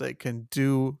fiance can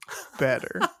do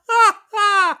better.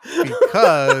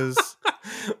 Because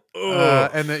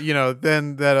and that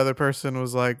then that other person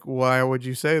was like, why would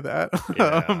you say that?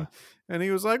 And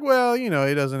he was like, well, he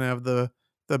doesn't have the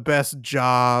best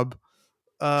job,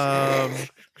 and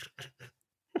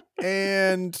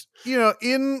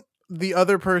in the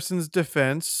other person's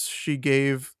defense, she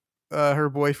gave her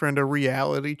boyfriend a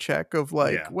reality check of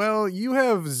like, well, you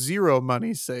have zero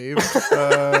money saved.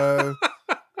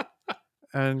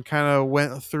 And kind of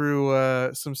went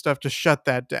through some stuff to shut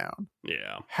that down.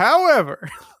 Yeah. However,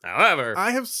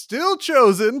 I have still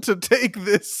chosen to take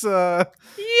this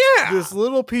this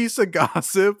little piece of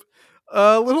gossip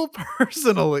a little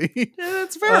personally. Yeah,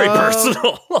 it's very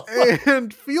personal.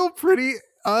 And feel pretty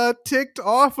ticked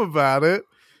off about it.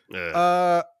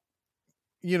 uh,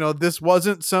 this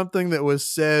wasn't something that was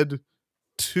said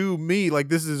to me. Like,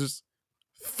 this is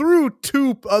through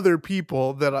two other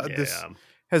people that this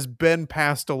has been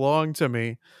passed along to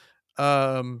me.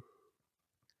 And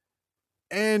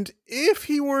if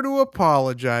he were to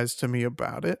apologize to me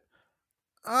about it,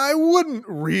 I wouldn't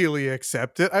really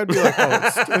accept it. I'd be like,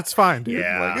 oh, it's fine, dude.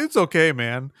 Like, it's okay,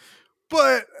 man.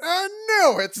 But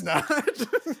no, it's not.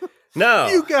 No.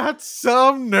 You got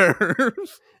some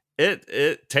nerve.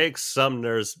 It takes some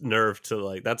nerve to,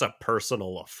 like, that's a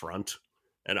personal affront.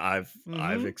 And I've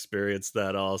experienced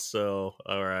that also,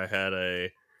 where I had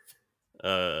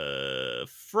a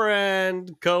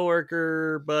friend,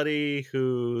 coworker, buddy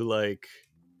who, like,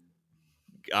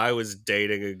 I was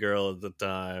dating a girl at the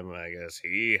time. I guess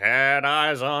he had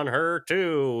eyes on her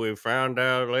too. We found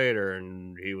out later,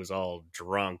 and he was all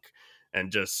drunk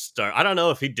and just I don't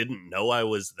know if he didn't know I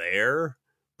was there,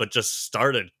 but just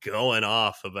started going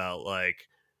off about, like,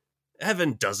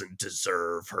 Evan doesn't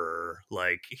deserve her.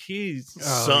 Like, he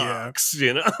sucks,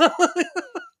 you know?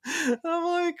 I'm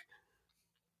like,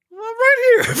 I'm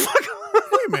right here. Fuck off.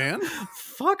 Hey, man.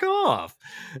 Fuck off.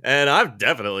 And I've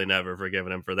definitely never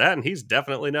forgiven him for that, and he's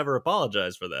definitely never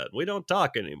apologized for that. We don't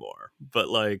talk anymore. But,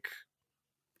 like,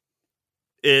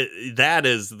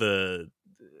 it's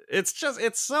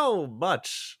so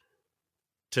much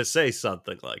to say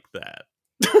something like that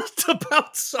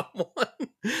about someone.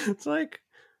 It's like,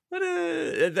 I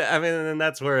mean, and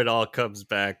that's where it all comes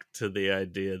back to the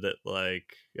idea that,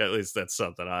 like, at least that's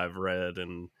something I've read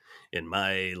in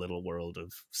my little world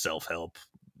of self-help.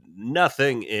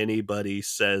 Nothing anybody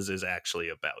says is actually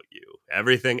about you.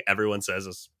 Everything everyone says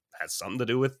has something to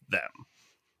do with them.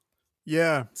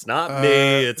 Yeah. It's not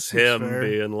me, it's him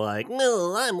being like,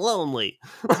 no, I'm lonely.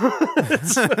 Whatever.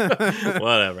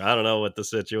 I don't know what the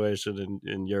situation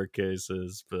in your case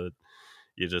is, but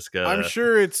you just got. I'm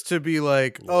sure it's to be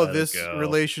like, oh, this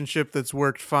relationship that's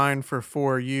worked fine for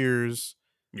 4 years.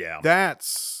 Yeah.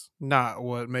 That's not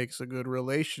what makes a good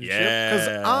relationship, because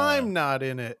I'm not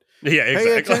in it. Yeah,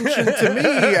 exactly. Pay attention to me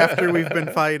after we've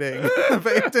been fighting.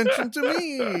 Pay attention to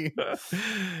me.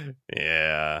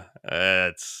 Yeah,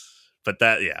 but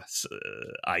that, yes,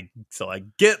 I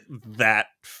get that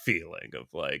feeling of,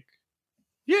 like,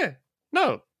 yeah,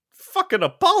 no, fucking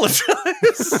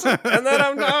apologize, and then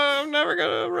I'm never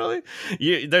gonna really.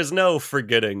 There's no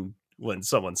forgetting when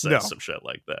someone says some shit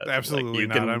like that. Absolutely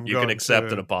like, not. You can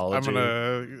accept an apology. I'm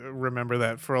gonna remember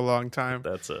that for a long time.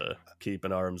 That's a keep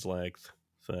an arm's length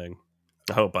thing.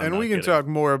 I hope I'm. And we can talk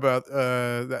more about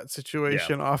that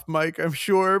situation off mic, I'm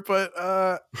sure. But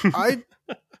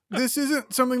this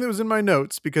isn't something that was in my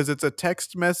notes because it's a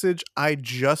text message I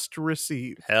just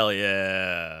received. Hell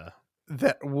yeah.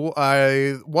 That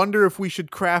I wonder if we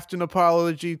should craft an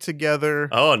apology together.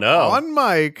 Oh, no. On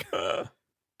mic.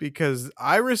 Because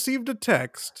I received a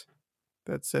text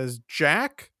that says,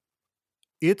 Jack,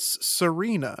 it's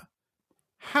Serena.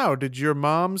 How did your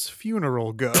mom's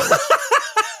funeral go?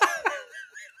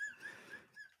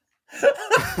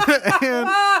 And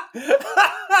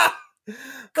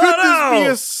could this be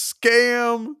a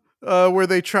scam where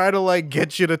they try to, like,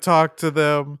 get you to talk to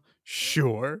them?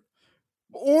 Sure.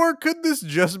 Or could this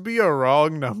just be a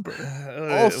wrong number?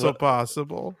 Also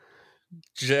possible.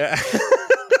 Jack,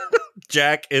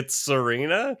 it's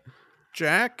Serena?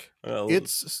 Jack,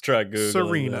 it's try Googling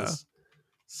Serena.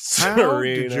 This. How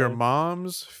did your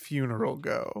mom's funeral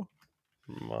go?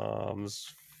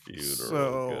 Mom's funeral.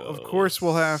 So, of course,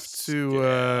 we'll have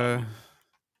to.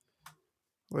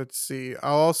 Let's see.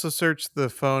 I'll also search the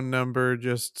phone number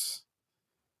just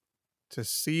to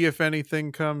see if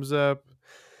anything comes up.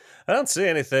 I don't see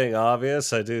anything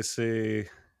obvious. I do see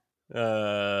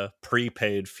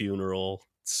prepaid funeral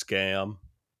scam.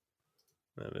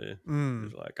 Maybe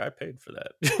like, I paid for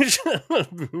that.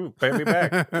 Pay me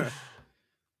back.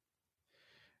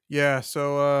 Yeah,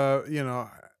 so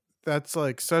that's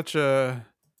like such an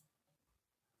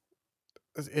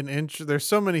there's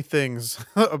so many things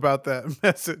about that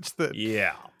message that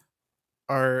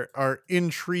are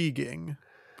intriguing.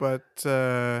 But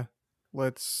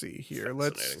let's see here.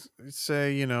 Let's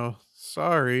say,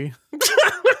 sorry.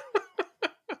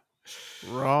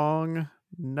 Wrong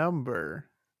number.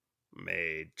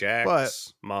 Made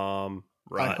Jack's mom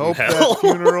rot I hope hell. That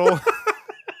funeral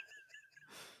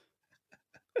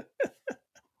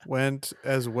went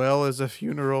as well as a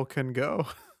funeral can go.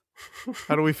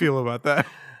 How do we feel about that?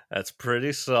 That's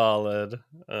pretty solid.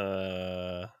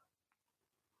 I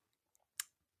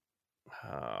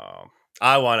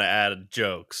want to add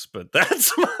jokes, but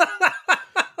that's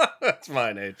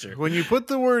my nature. When you put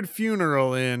the word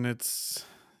funeral in, that's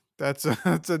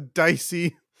a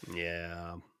dicey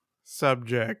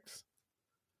subject.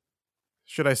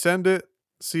 Should I send it?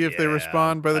 See if they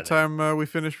respond by the time we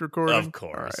finish recording? Of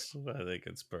course. Right. I think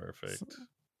it's perfect.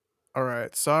 All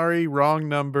right. Sorry, wrong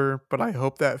number, but I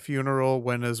hope that funeral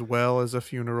went as well as a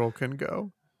funeral can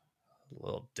go. A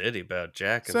little ditty about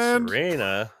Jack and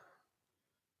Serena.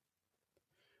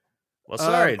 Well,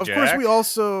 sorry, Jack. Of course, we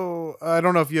also... I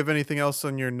don't know if you have anything else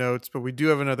on your notes, but we do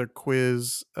have another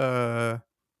quiz.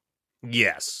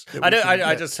 Yes.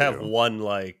 I just have one,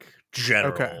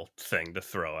 general thing to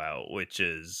throw out,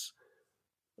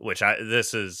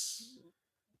 this is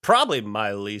probably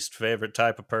my least favorite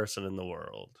type of person in the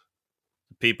world.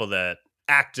 People that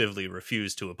actively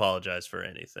refuse to apologize for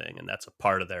anything, and that's a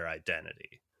part of their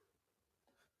identity.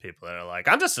 People that are like,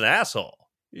 I'm just an asshole.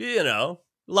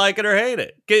 Like it or hate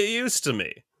it. Get used to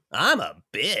me. I'm a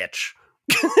bitch.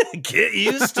 Get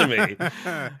used to me.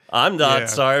 I'm not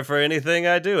sorry for anything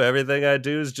I do. Everything I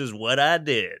do is just what I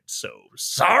did. So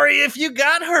sorry if you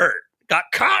got hurt. Got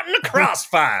caught in a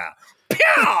crossfire.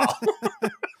 Pow!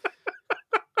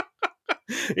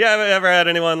 Yeah, have you ever had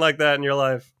anyone like that in your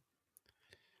life?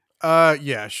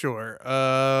 Yeah, sure.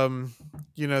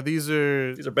 These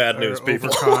are bad news people.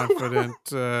 Overconfident.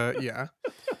 Yeah.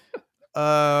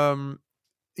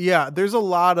 Yeah, there's a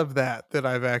lot of that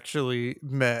I've actually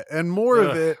met, and more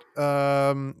of it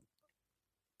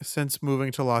since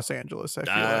moving to Los Angeles. I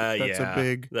feel like that's a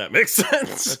big... That makes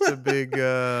sense. That's a big...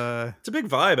 it's a big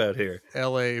vibe out here.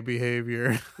 LA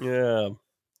behavior. Yeah.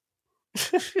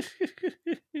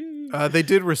 They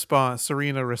did respond.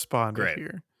 Serena responded Great.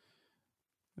 here.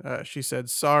 She said,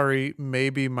 "Sorry,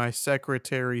 maybe my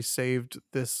secretary saved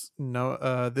this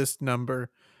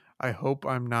number. I hope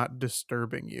I'm not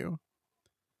disturbing you."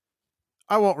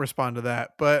 I won't respond to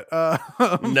that, but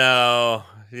no,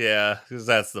 yeah, because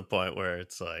that's the point where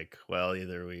it's like, well,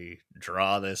 either we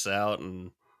draw this out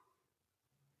and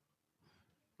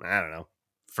I don't know,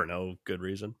 for no good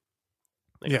reason.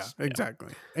 Yeah,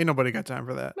 exactly. Ain't nobody got time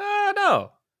for that.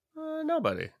 No,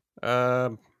 nobody. Yeah.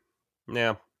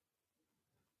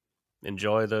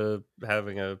 Enjoy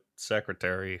having a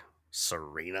secretary,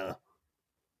 Serena.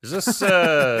 Is this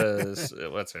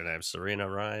what's her name? Serena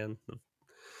Ryan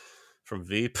from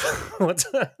Veep. What's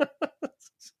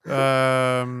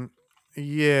yeah,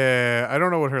 I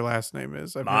don't know what her last name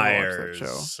is. I've never watched that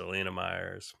show. Selena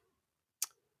Myers.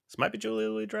 This might be Julia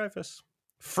Louis-Dreyfus,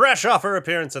 fresh off her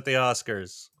appearance at the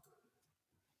Oscars.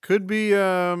 Could be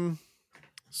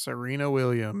Serena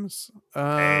Williams.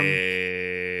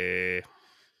 Hey.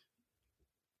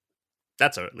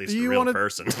 That's at least a real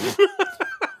person.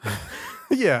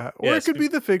 Yeah, or it could be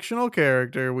the fictional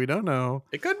character. We don't know.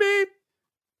 It could be.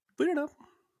 We don't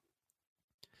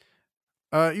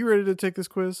know. You ready to take this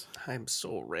quiz? I'm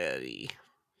so ready.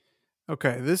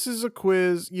 Okay, this is a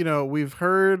quiz. We've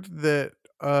heard that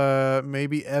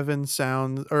maybe Evan looks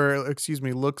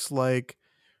like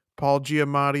Paul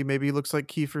Giamatti. Maybe he looks like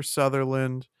Kiefer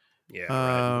Sutherland. Yeah,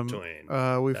 right in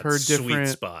between. We've heard different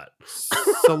spot.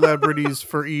 celebrities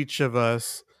for each of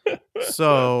us.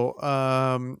 So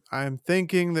I'm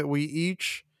thinking that we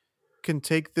each can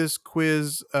take this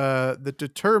quiz that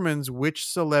determines which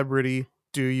celebrity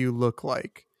do you look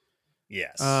like.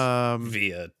 Yes.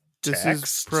 Via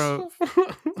text.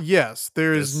 Yes,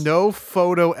 there is no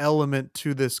photo element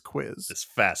to this quiz. This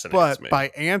fascinates me. But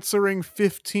by answering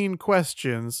 15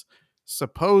 questions,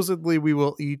 supposedly we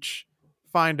will each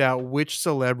find out which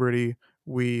celebrity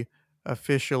we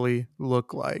officially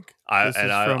look like. I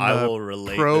will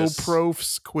relate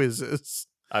Profs quizzes.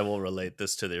 I will relate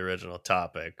this to the original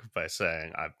topic by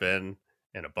saying I've been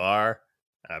in a bar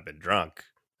and I've been drunk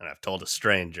and I've told a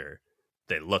stranger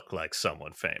they look like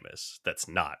someone famous that's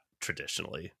not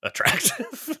traditionally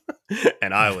attractive.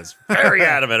 And I was very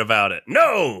adamant about it.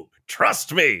 No,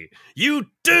 trust me, you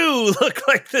do look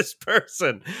like this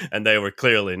person. And they were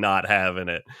clearly not having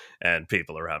it. And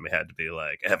people around me had to be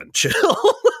like, Evan, chill.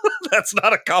 That's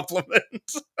not a compliment.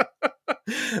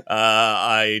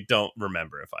 I don't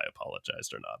remember if I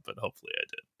apologized or not, but hopefully I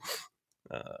did.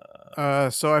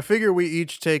 So I figure we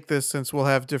each take this since we'll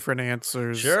have different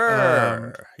answers.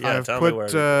 Sure. I've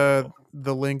put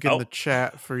the link in the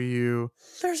chat for you.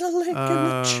 There's a link in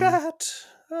the chat.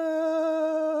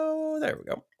 There we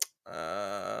go.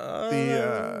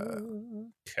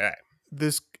 Okay.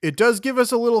 It does give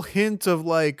us a little hint of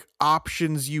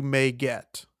options you may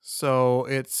get. So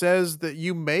it says that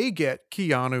you may get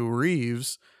Keanu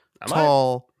Reeves,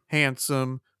 tall,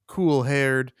 handsome,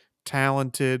 cool-haired,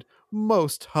 talented,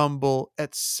 most humble,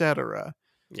 etc.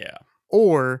 Yeah.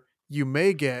 Or you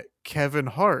may get Kevin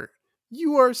Hart.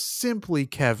 You are simply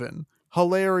Kevin.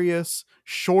 Hilarious,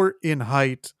 short in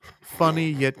height, funny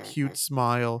yet cute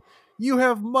smile. You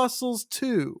have muscles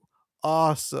too.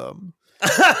 awesome.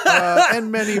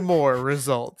 And many more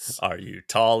results. Are you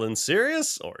tall and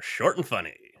serious or short and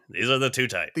funny? These are the two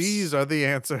types. These are the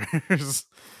answers.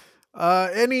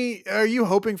 Are you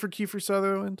hoping for Kiefer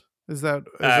Sutherland? Is that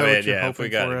what you're hoping if we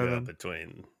gotta for, go Evan?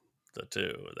 between the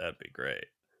two, that'd be great.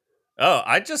 Oh,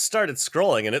 I just started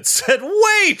scrolling and it said,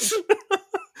 wait!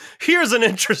 Here's an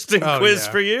interesting quiz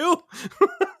for you.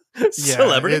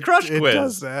 Celebrity crush quiz. It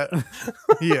does that.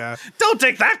 Yeah. Don't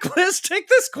take that quiz. Take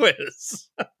this quiz.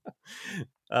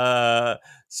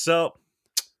 So,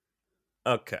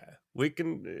 okay. We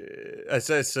can.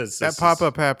 That pop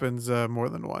up happens more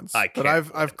than once. But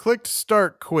I've clicked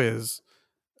start quiz.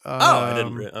 I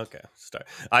didn't. Okay, start.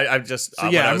 I've just. So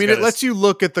it lets you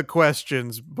look at the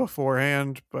questions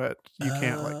beforehand, but you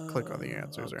can't click on the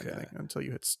answers or anything until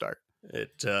you hit start.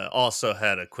 It also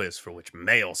had a quiz for which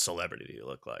male celebrity do you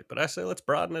look like, but I say let's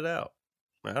broaden it out.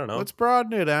 I don't know. Let's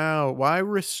broaden it out. Why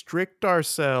restrict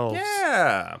ourselves?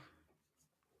 Yeah.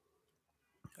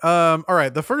 All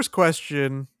right. The first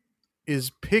question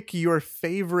is pick your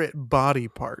favorite body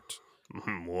part.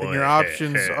 And your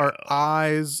options are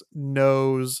eyes,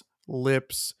 nose,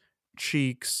 lips,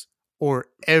 cheeks, or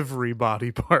every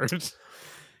body part.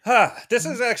 This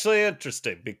is actually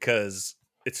interesting because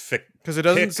because it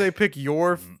doesn't say pick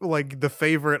your the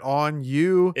favorite on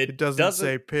you. It doesn't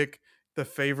say pick the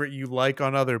favorite you like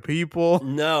on other people.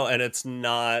 No, and it's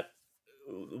not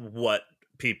what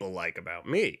people like about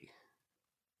me.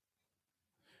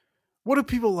 What do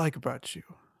people like about you?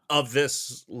 Of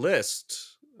this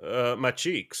list, my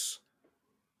cheeks.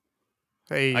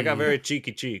 Hey, I got very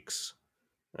cheeky cheeks.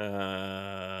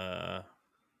 I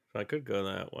could go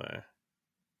that way.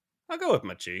 I'll go with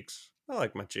my cheeks. I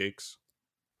like my cheeks.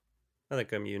 I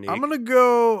think I'm unique.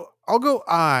 I'll go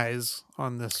eyes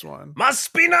on this one.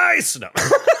 Must be nice. No.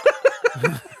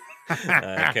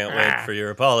 I can't wait for your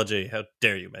apology. How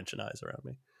dare you mention eyes around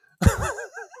me?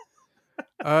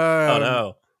 Oh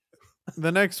no.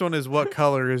 The next one is what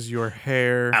color is your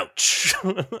hair? Ouch.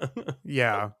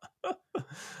 Yeah.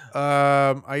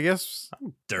 I guess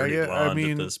I'm dirty blonde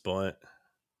at this point.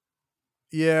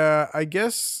 Yeah, I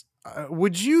guess.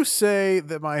 Would you say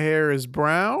that my hair is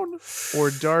brown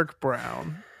or dark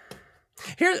brown?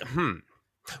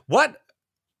 What?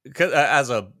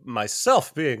 Because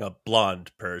myself being a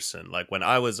blonde person, like when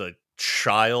I was a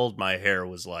child, my hair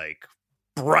was like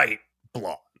bright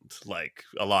blonde, like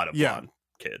a lot of blonde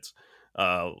kids.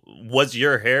 Was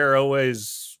your hair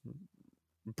always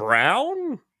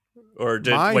brown, or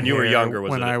when you were younger?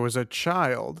 When I was a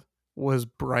child, was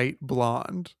bright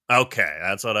blonde. Okay,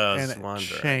 that's what I was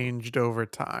wondering. It changed over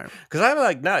time. Because I'm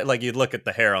like, not like you'd look at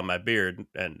the hair on my beard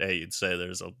and hey, you'd say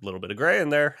there's a little bit of gray in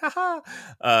there.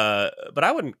 But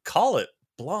I wouldn't call it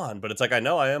blonde, but it's like I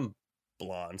know I am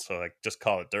blonde, so I just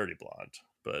call it dirty blonde.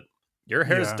 But your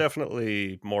hair is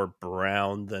definitely more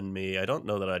brown than me. I don't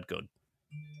know that I'd go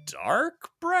dark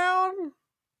brown.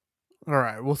 All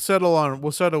right, we'll settle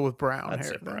with brown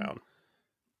hair. Brown.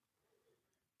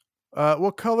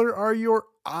 What color are your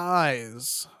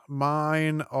eyes?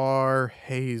 Mine are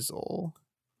hazel.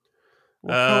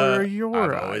 What color are your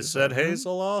eyes? I've always said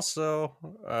hazel also.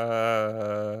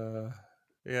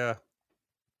 Yeah.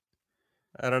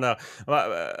 I don't know.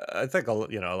 I think a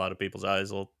lot of people's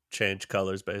eyes will change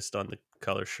colors based on the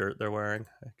color shirt they're wearing.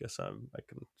 I guess I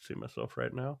can see myself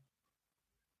right now.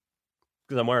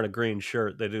 Because I'm wearing a green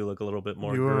shirt, they do look a little bit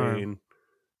more green.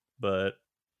 But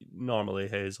normally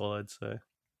hazel, I'd say.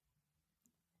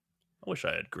 I wish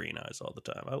I had green eyes all the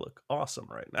time. I look awesome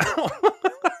right now.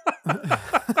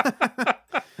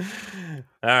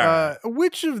 All right.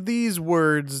 Which of these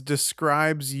words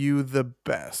describes you the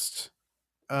best?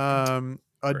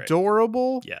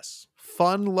 Adorable. Yes.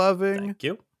 Fun-loving. Thank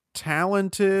you.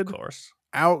 Talented. Of course.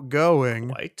 Outgoing.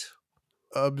 White.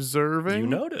 Observing. You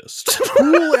noticed.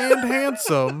 Cool and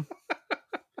handsome.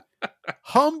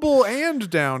 Humble and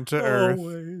down to earth.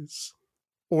 Always.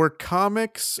 Or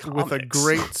comics with a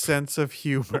great sense of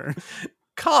humor.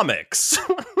 Comics.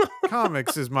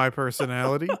 Comics is my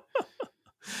personality.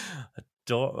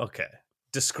 Okay.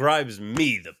 Describes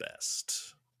me the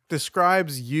best.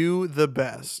 Describes you the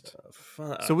best.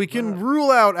 So we can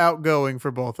rule out outgoing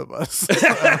for both of us.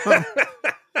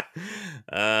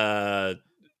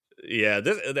 Yeah.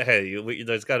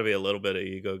 There's got to be a little bit of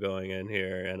ego going in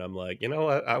here, and I'm like, you know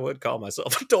what? I would call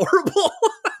myself adorable.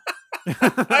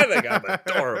 I think I'm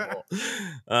adorable.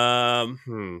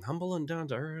 Humble and down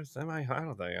to earth. Am I? I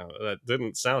don't think that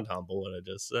didn't sound humble what I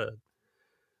just said.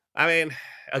 I mean,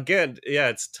 again, yeah,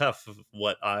 it's tough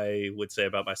what I would say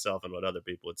about myself and what other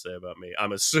people would say about me.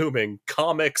 I'm assuming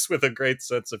comics with a great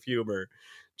sense of humor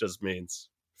just means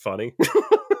funny.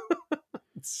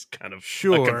 It's kind of a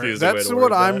Sure, confusing way that's to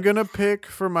what word I'm that. gonna pick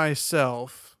for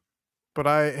myself. But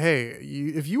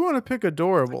if you want to pick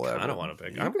adorable, I Evan, don't want to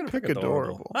pick. you I'm can going to pick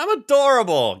adorable. adorable. I'm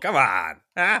adorable. Come on.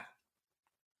 Ah.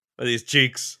 With these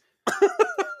cheeks.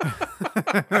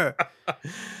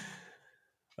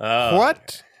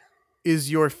 What is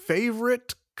your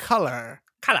favorite color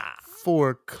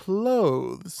for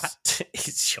clothes? What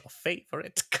is your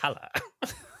favorite color?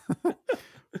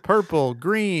 Purple,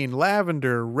 green,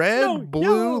 lavender, red,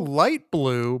 blue, light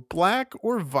blue, black,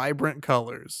 or vibrant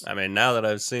colors? I mean, now that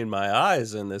I've seen my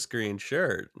eyes in this green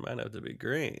shirt, it might have to be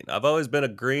green. I've always been a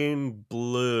green,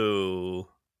 blue,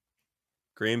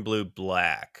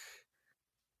 black.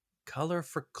 Color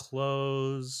for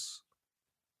clothes.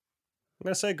 I'm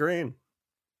going to say green.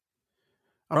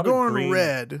 I'm going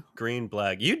red. Green,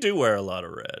 black. You do wear a lot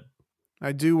of red.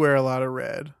 I do wear a lot of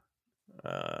red.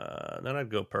 Then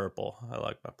I'd go purple. I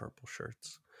like my purple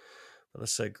shirts. But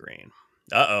let's say green.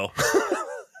 Uh-oh.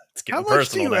 It's getting personal. How much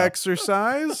personal do you now.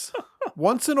 exercise?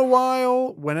 Once in a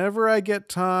while, whenever I get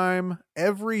time,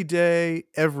 every day,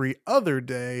 every other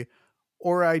day,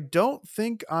 or I don't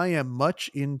think I am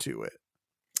much into it.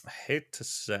 I hate to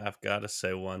say, I've got to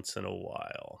say once in a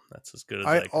while. That's as good as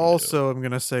I can also do. am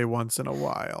going to say once in a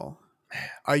while.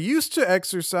 I used to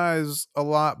exercise a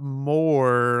lot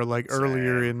more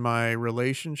earlier in my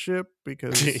relationship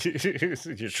because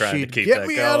you're trying to keep get that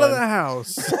me going. out of the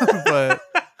house. But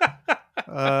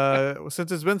since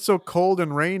it's been so cold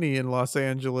and rainy in Los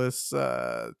Angeles,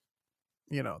 there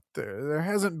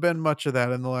hasn't been much of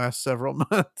that in the last several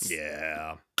months.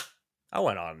 Yeah. I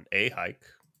went on a hike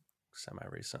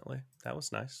semi-recently. That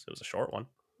was nice. It was a short one.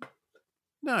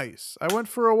 Nice. I went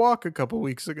for a walk a couple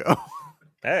weeks ago.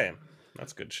 Hey,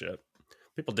 that's good shit.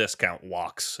 People discount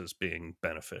walks as being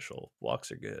beneficial. Walks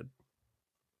are good.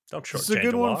 Don't shortchange It's a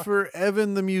good one walk. for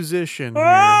Evan the musician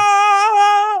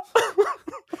here.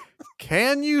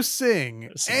 Can you sing?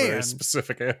 There's some very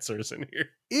specific answers in here.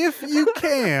 If you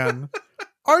can,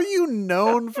 are you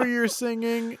known for your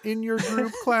singing in your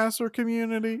group, class, or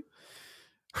community?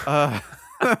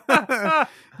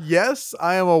 Yes,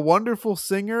 I am a wonderful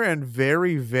singer and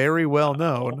very, very well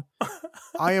known.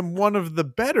 I am one of the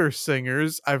better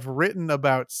singers. I've written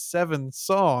about 7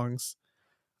 songs.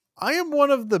 I am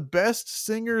one of the best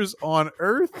singers on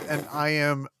earth, and I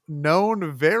am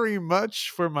known very much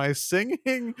for my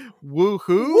singing. Woohoo!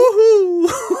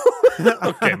 Woohoo!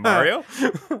 Okay, Mario.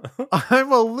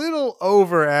 I'm a little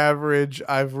over average.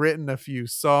 I've written a few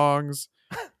songs.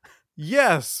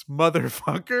 Yes,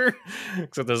 motherfucker.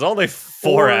 Except there's only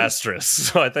 4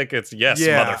 asterisks, so I think it's yes,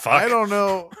 motherfucker. I don't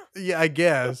know. Yeah, I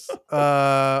guess.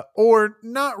 Or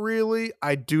not really.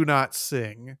 I do not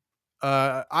sing.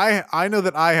 I know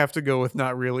that I have to go with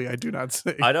not really. I do not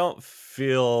sing. I don't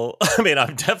feel. I mean,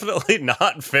 I'm definitely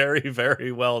not very,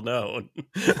 very well known.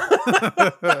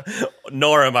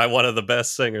 Nor am I one of the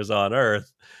best singers on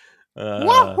earth.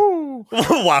 Wahoo!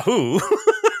 Wahoo!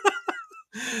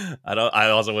 I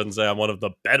also wouldn't say I'm one of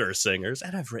the better singers,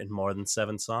 and I've written more than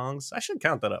 7 songs. I should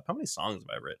count that up. How many songs have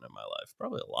I written in my life?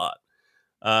 Probably a lot.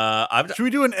 Should we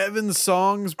do an Evan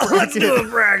songs bracket? Let's do a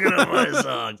bracket of my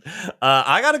songs.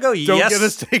 I gotta go. Don't get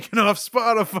us taken off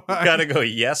Spotify. Gotta go.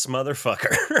 Yes,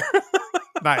 motherfucker.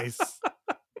 Nice.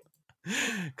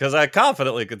 Because I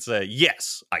confidently could say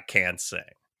yes, I can sing.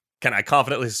 Can I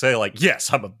confidently say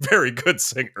yes, I'm a very good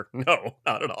singer? No,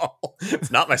 not at all. It's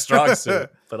not my strong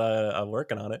suit, but I'm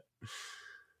working on it.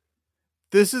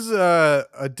 This is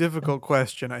a difficult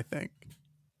question, I think.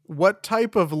 What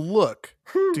type of look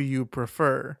do you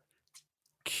prefer?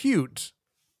 Cute,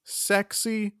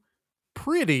 sexy,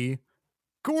 pretty,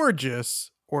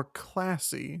 gorgeous, or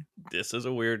classy? This is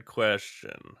a weird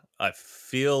question. I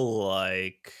feel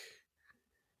like...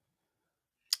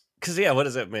 Because, what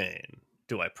does it mean?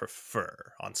 Do I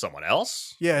prefer on someone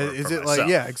else? Yeah, is it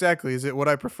myself? Exactly. Is it what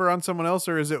I prefer on someone else,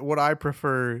 or is it what I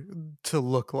prefer to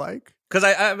look like? Because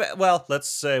let's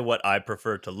say what I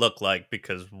prefer to look like,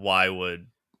 because why would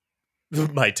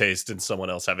my taste in someone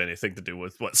else have anything to do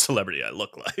with what celebrity I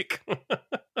look like? That's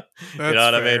you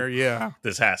know what fair, I mean? Yeah.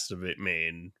 This has to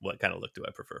mean what kind of look do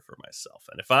I prefer for myself?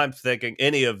 And if I'm thinking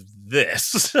any of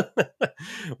this,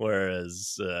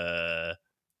 whereas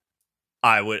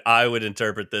I would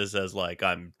interpret this as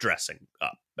I'm dressing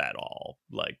up at all,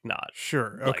 not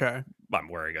sure. Okay, I'm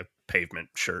wearing a pavement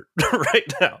shirt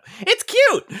right now. It's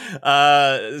cute.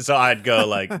 So I'd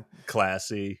go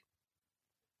classy.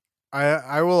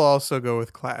 I will also go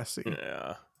with classy.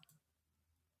 Yeah.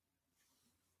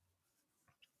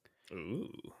 Ooh.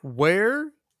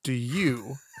 Where do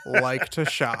you like to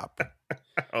shop?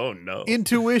 Oh no.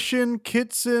 Intuition,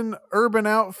 Kitson, Urban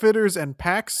Outfitters, and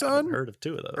PacSun. Haven't heard of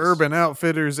two of those. Urban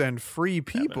Outfitters and Free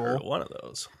People. Haven't heard of one of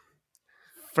those.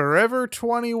 Forever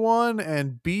 21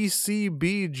 and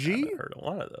BCBG. Haven't heard of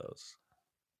one of those.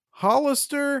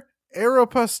 Hollister,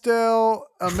 Aeropostale,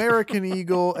 American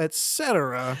Eagle,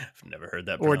 etc. I've never heard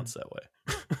that pronounced that way.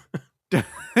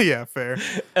 Yeah, fair.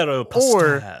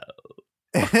 Aeropostale.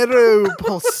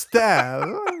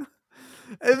 Aeropostale.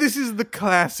 And this is the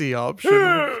classy option,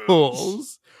 of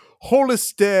course.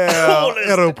 Hollister,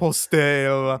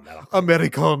 Aeropostale,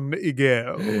 American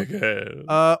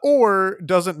Eagle. Or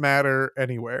doesn't matter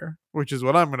anywhere, which is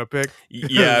what I'm going to pick.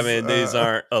 Yeah, I mean, these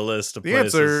aren't a list of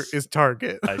places. The answer is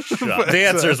Target. The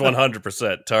answer is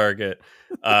 100% Target.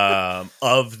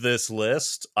 Of this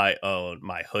list, I own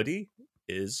my hoodie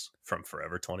is from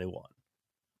Forever 21.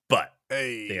 But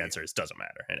the answer is doesn't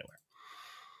matter anywhere.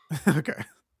 Okay.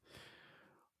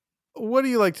 What do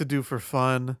you like to do for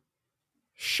fun?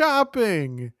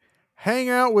 Shopping. Hang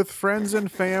out with friends and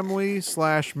family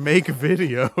 / make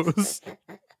videos.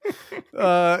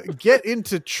 Get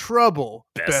into trouble.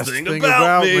 Best thing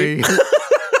about me.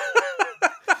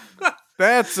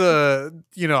 That's I'm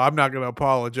not going to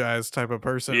apologize type of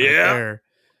person right there.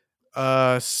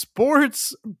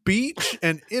 Sports, beach,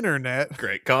 and internet.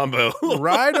 Great combo.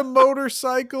 Ride a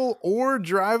motorcycle or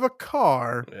drive a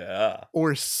car. Yeah.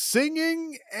 Or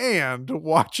singing and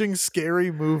watching scary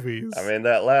movies. I mean,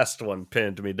 that last one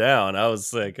pinned me down. I was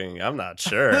thinking, I'm not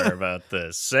sure about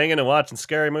this. Singing and watching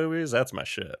scary movies, that's my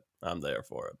shit. I'm there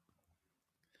for it.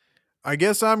 I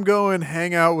guess I'm going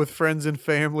hang out with friends and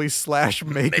family /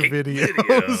 make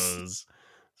videos.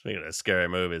 Speaking of scary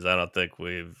movies, I don't think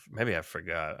maybe I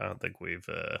forgot. I don't think we've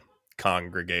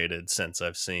congregated since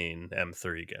I've seen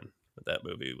M3gan. But that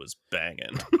movie was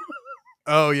banging.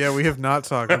 Oh, yeah, we have not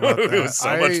talked about that. It was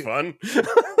so much fun.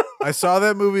 I saw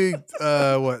that movie,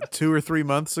 2 or 3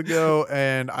 months ago,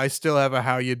 and I still have a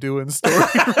How You Doing story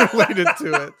related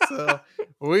to it. So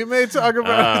we may talk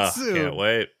about it soon. Can't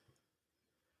wait.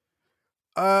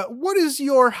 What is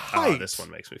your height? Oh, this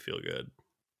one makes me feel good.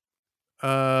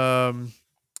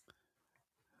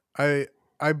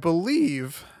 I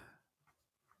believe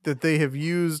that they have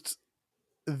used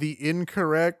the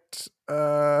incorrect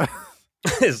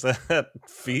is that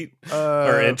feet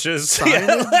or inches?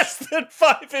 Yeah, less than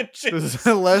 5 inches.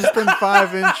 Less than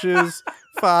 5 inches.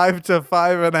 5 to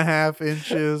 5.5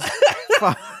 inches.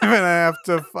 5.5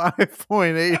 to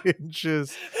 5.8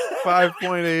 inches.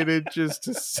 5.8 inches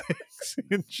to 6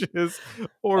 inches,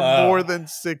 or more than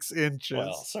 6 inches.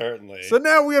 Well, certainly. So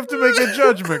now we have to make a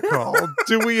judgment call.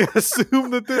 Do we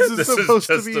assume that this is supposed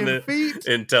to be in feet?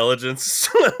 Intelligence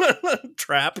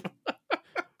trap.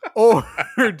 Or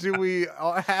do we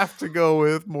have to go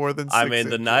with more than 6 inches? I mean,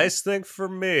 the nice thing for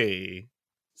me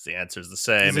is the answer is the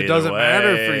same. It doesn't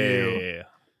matter for you.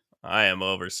 I am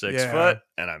over 6 foot,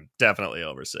 and I'm definitely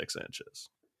over 6 inches.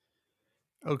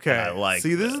 Okay. I like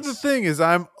this is the thing is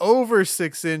I'm over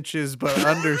 6 inches, but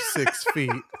under 6 feet.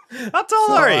 How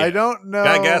tall are you? I don't know.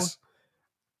 Can I guess?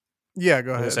 Yeah,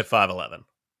 go ahead. I'm going to say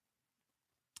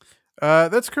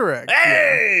 5'11". That's correct.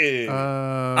 Hey!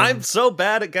 Yeah. I'm so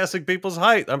bad at guessing people's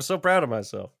height. I'm so proud of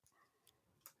myself.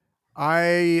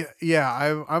 I'm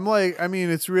like, I mean,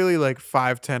 it's really like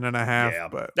 5'10" and a half,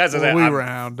 but that's we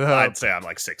round up. I'd say I'm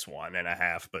like 6'1" and a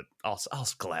half, but I'll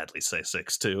gladly say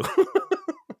 6'2".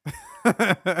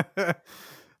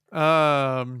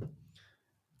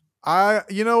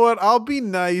 You know what? I'll be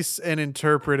nice and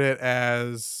interpret it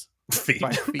as feet.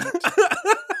 My feet.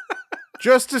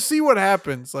 Just to see what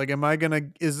happens. Like,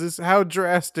 how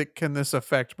drastic can this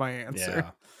affect my answer?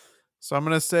 Yeah. So I'm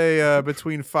going to say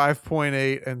between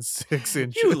 5.8 and 6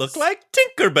 inches. You look like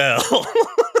Tinkerbell.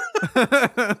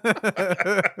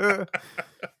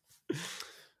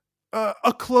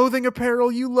 A clothing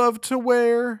apparel you love to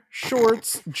wear: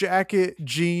 shorts, jacket,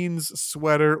 jeans,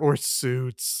 sweater, or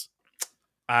suits.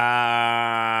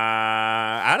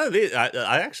 Out of these,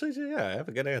 I actually, I have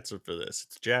a good answer for this.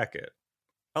 It's jacket.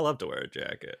 I love to wear a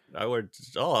jacket. I love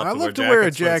to wear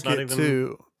a jacket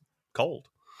too. Cold.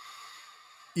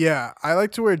 Yeah, I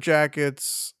like to wear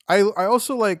jackets. I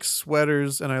also like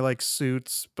sweaters and I like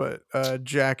suits, but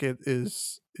jacket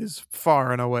is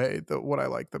far and away what I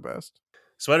like the best.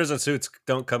 Sweaters and suits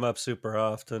don't come up super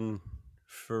often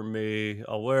for me.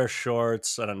 I'll wear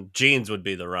shorts, and jeans would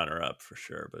be the runner-up for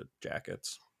sure, but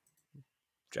jackets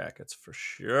for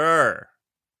sure.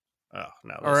 Oh,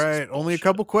 no. All right, only a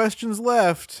couple questions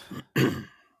left.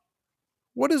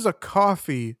 What is a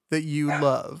coffee that you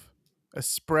love?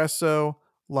 Espresso,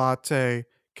 latte,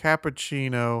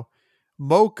 cappuccino,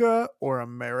 mocha, or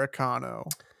Americano?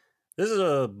 This is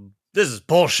a This is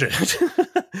bullshit.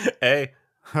 Okay.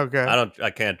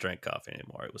 I can't drink coffee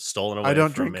anymore. It was stolen away I don't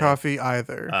from drink me. coffee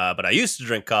either. But I used to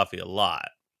drink coffee a lot.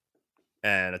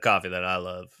 And a coffee that I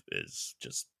love is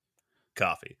just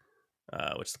coffee.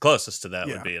 Which the closest to that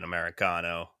would be an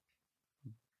Americano.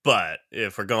 But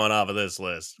if we're going off of this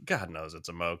list, God knows it's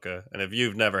a mocha. And if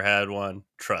you've never had one,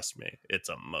 trust me, it's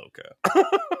a mocha.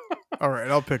 All right,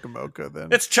 I'll pick a mocha then.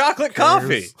 It's chocolate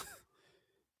coffee.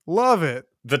 Love it.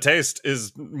 The taste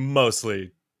is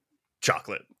mostly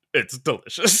chocolate. It's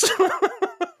delicious.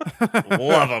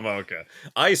 Love a mocha.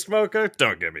 Iced mocha?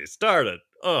 Don't get me started.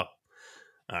 Oh.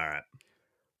 All right.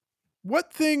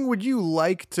 What thing would you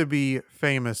like to be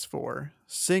famous for?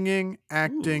 Singing,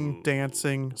 acting,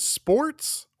 dancing,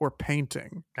 sports, or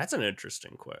painting? That's an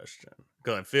interesting question.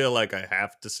 Because I feel like I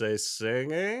have to say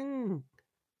singing.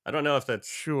 I don't know if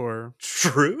that's true.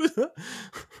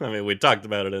 I mean, we talked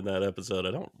about it in that episode.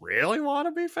 I don't really want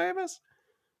to be famous.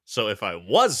 So if I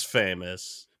was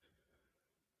famous,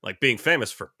 like being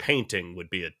famous for painting would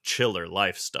be a chiller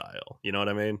lifestyle. You know what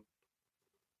I mean?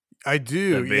 I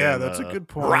do. Yeah, that's a good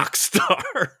point. Rock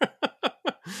star.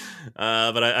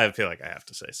 But I feel like I have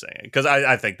to say singing because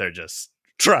I think they're just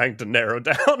trying to narrow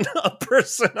down a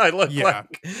person I look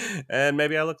like. And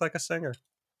maybe I look like a singer.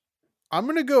 I'm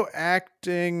going to go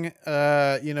acting.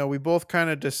 We both kind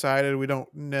of decided we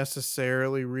don't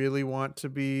necessarily really want to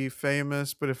be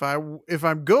famous, but if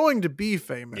I'm going to be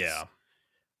famous,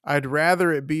 I'd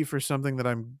rather it be for something that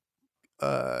I'm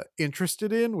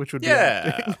interested in, which would be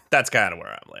acting. That's kind of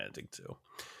where I'm landing too.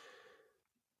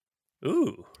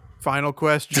 Ooh. Final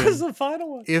question. This is the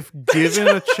final one. If given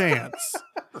a chance,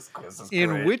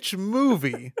 in which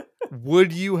movie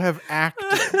would you have acted?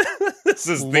 This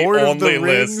is Lord the only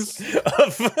list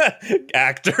of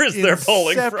actors they're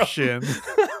pulling from.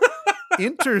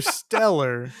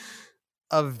 Interstellar,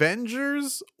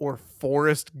 Avengers, or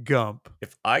Forrest Gump?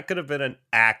 If I could have been an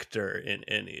actor in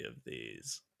any of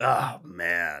these, oh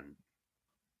man.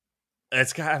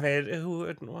 Who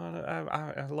wouldn't want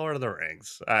to? Lord of the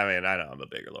Rings. I mean, I know I'm a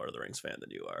bigger Lord of the Rings fan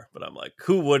than you are, but I'm like,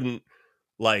 who wouldn't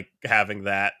like having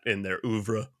that in their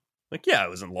oeuvre? Like, yeah, I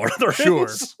was in Lord of the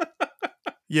Rings. Sure.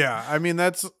 Yeah, I mean,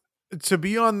 that's to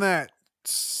be on that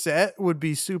set would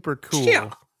be super cool.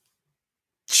 Yeah.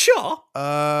 Sure.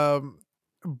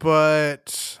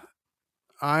 But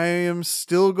I am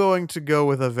still going to go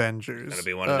with Avengers. Gonna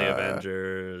be one of the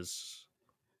Avengers.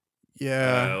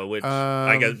 Yeah. Which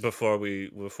I guess before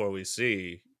we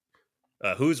see,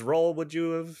 whose role would you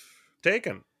have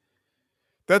taken?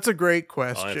 That's a great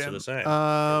question. I'll answer the same.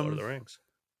 Lord of the Rings.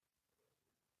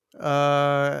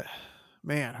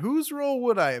 Man, whose role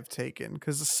would I have taken?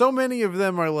 Because so many of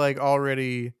them are like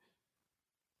already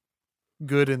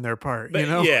good in their part, you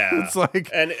know? Yeah. It's like,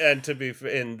 and to be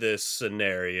in this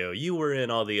scenario, you were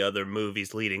in all the other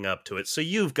movies leading up to it, so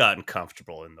you've gotten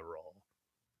comfortable in the role.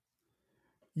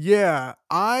 Yeah,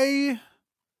 I'm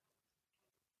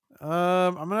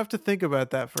gonna have to think about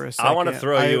that for a second. I want to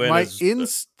throw you in as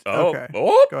okay.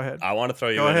 Go ahead. I want to throw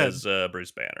you in as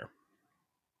Bruce Banner.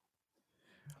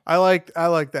 I like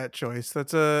that choice.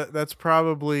 That's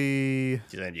probably.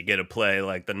 Then you get to play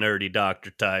like the nerdy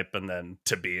doctor type, and then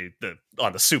to be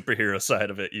on the superhero side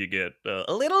of it, you get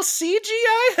a little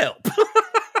CGI help.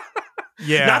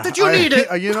 Yeah, not that you need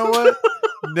it. You know what?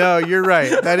 No, you're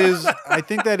right. I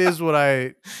think that is what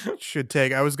I should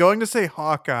take. I was going to say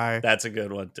Hawkeye. That's a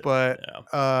good one too. But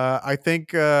I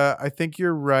think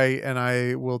you're right, and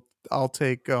I'll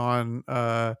take on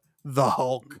the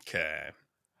Hulk. Okay.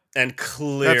 And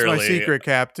clearly, that's my secret,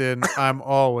 Captain. I'm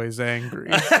always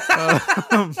angry.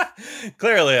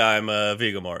 Clearly, I'm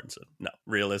Viggo Mortensen. No,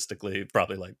 realistically,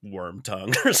 probably like Worm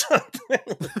Tongue or something.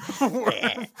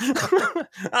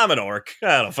 I'm an orc.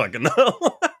 I don't fucking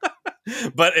know.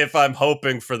 But if I'm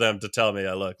hoping for them to tell me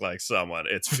I look like someone,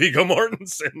 it's Viggo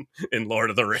Mortensen in Lord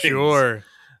of the Rings. Sure.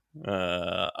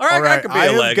 All right, I could be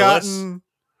a Legolas.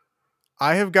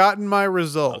 I have gotten my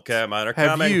result. Okay, mine are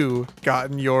coming. Have you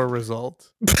gotten your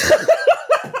result?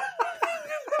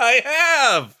 I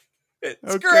have.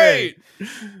 It's great.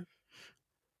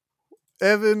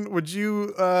 Evan, would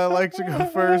you like to go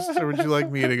first, or would you like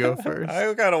me to go first?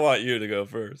 I kind of want you to go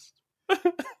first.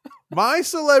 My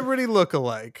celebrity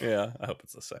lookalike. Yeah, I hope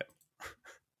it's the same.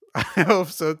 I hope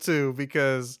so too,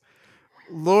 because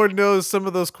Lord knows some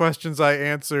of those questions I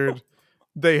answered,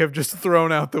 they have just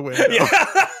thrown out the window. Yeah.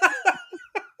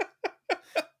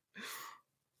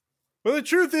 Well, the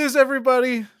truth is,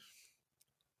 everybody,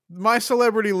 my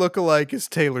celebrity lookalike is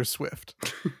Taylor Swift.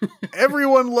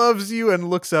 Everyone loves you and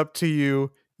looks up to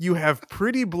you. You have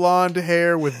pretty blonde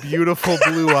hair with beautiful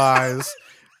blue eyes.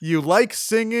 You like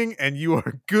singing, and you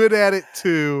are good at it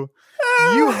too.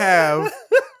 You have,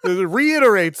 it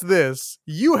reiterates this,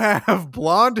 you have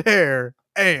blonde hair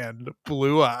and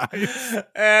blue eyes.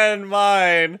 And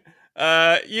mine,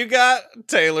 you got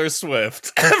Taylor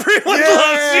Swift. Everyone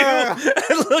loves you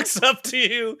and looks up to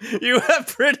you. You have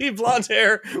pretty blonde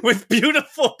hair with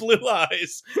beautiful blue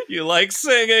eyes. You like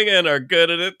singing and are good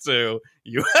at it too.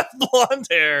 You have blonde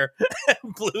hair and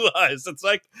blue eyes. It's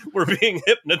like we're being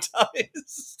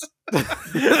hypnotized.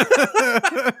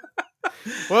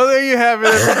 Well, there you have it,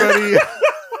 everybody.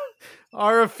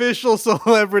 Our official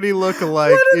celebrity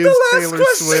lookalike is Taylor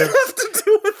Swift. Have to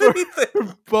do with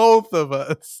anything? Both of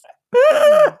us.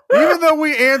 Even though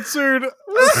we answered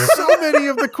so many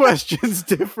of the questions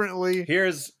differently.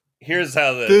 Here's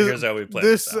how we play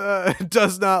this.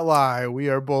 Does not lie. We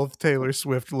are both Taylor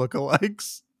Swift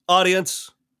lookalikes.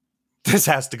 Audience, this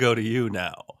has to go to you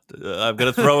now. I'm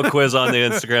going to throw a quiz on the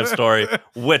Instagram story.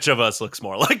 Which of us looks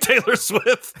more like Taylor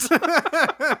Swift?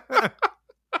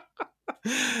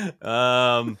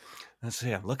 Let's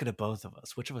see. I'm looking at both of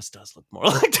us. Which of us does look more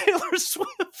like Taylor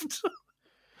Swift?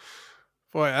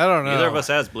 Boy, I don't know. Neither of us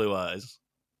has blue eyes,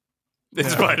 in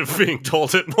spite of being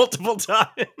told it multiple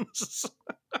times.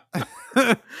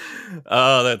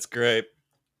 Oh, that's great.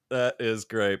 That is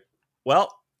great.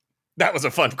 Well, that was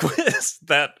a fun quiz.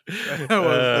 That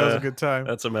was a good time.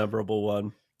 That's a memorable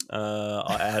one.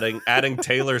 Adding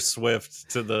Taylor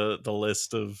Swift to the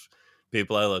list of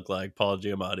people I look like: Paul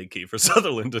Giamatti, Kiefer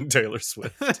Sutherland, and Taylor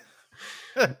Swift.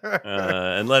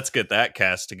 And let's get that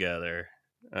cast together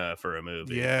for a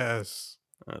movie. Yes,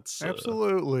 that's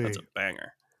absolutely that's a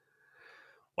banger.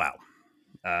 Wow.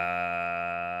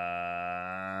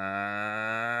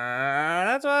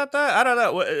 That's what I don't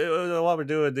know. While we're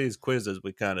doing these quizzes,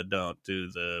 we kind of don't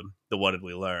do the what did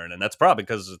we learn, and that's probably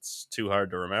because it's too hard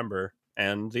to remember,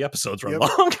 and the episodes run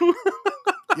long.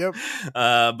 Yep.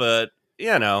 But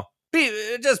you know, be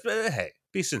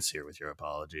sincere with your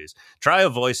apologies. Try a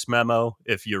voice memo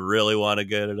if you really want to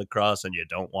get it across, and you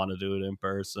don't want to do it in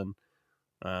person.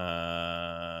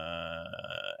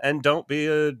 And don't be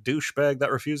a douchebag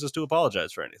that refuses to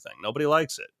apologize for anything. Nobody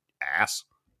likes it. Ass.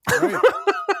 Right.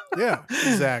 Yeah,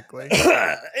 exactly.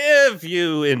 If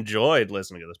you enjoyed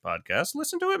listening to this podcast,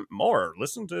 listen to it more.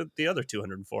 Listen to the other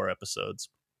 204 episodes.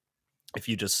 If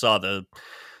you just saw the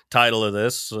title of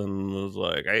this and was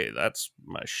like, hey, that's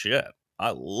my shit.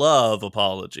 I love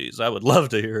apologies. I would love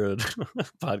to hear a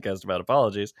podcast about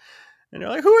apologies. And you're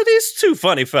like, who are these two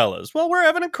funny fellas? Well, we're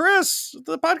Evan and Chris.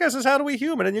 The podcast is How Do We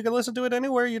Human, and you can listen to it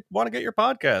anywhere you want to get your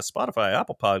podcast. Spotify,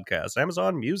 Apple Podcasts,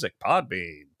 Amazon Music,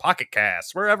 Podbean, Pocket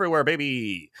Casts. We're everywhere,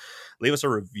 baby. Leave us a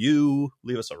review.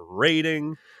 Leave us a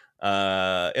rating.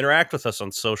 Interact with us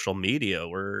on social media.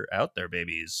 We're out there,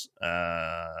 babies.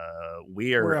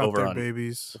 We're out there,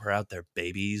 babies. We're out there,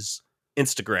 babies.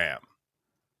 Instagram,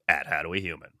 at How Do We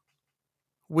Human.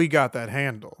 We got that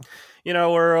handle. You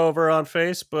know, we're over on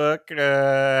Facebook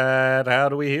at How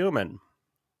Do We Human.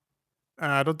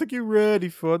 I don't think you're ready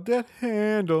for that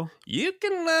handle. You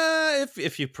can,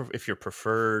 if your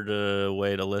preferred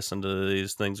way to listen to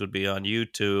these things would be on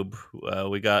YouTube.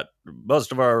 We got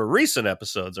most of our recent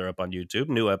episodes are up on YouTube.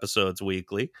 New episodes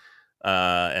weekly,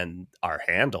 and our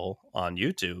handle on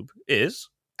YouTube is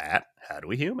at How Do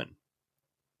We Human.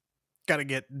 Gotta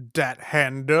get that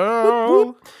handle.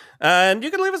 Whoop, whoop. And you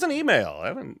can leave us an email. I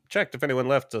haven't checked if anyone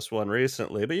left us one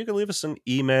recently, but you can leave us an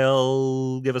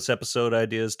email, give us episode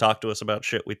ideas, talk to us about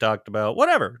shit we talked about,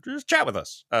 whatever. Just chat with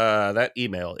us. That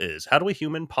email is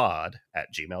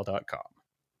howdowehumanpod@gmail.com.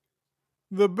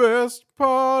 The best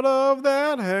part of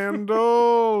that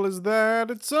handle is that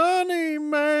it's an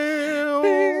email.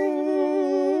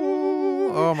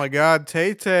 Oh my God,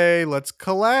 Tay-Tay, let's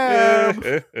collab.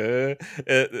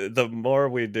 The more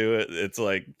we do it, it's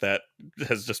like that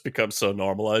has just become so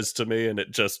normalized to me, and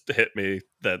it just hit me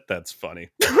that that's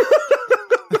funny.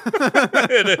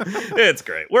 It's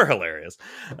great. We're hilarious.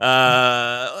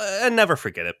 And never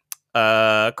forget it.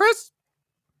 Chris?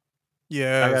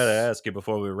 Yeah. I gotta ask you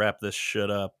before we wrap this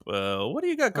shit up. What do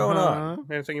you got going on?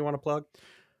 Anything you want to plug?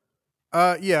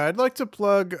 Yeah, I'd like to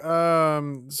plug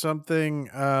something.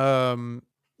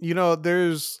 You know,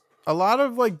 there's a lot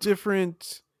of like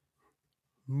different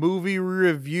movie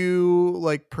review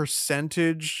like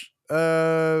percentage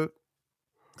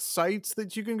sites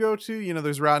that you can go to. You know,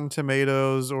 there's Rotten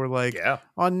Tomatoes, or like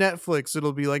on Netflix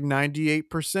it'll be like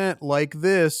 98% like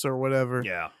this or whatever.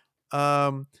 Yeah.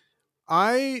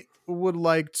 I would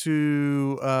like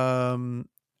to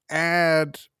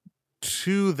add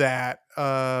to that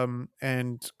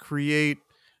and create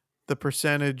the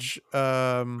percentage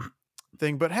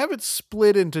thing, but have it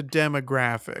split into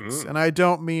demographics. And I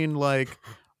don't mean like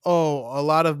oh, a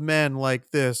lot of men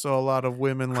like this, oh, a lot of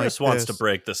women Chris like wants this. to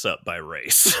break this up by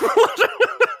race.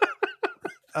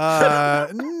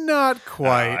 Not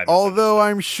quite. Although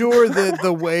I'm sure that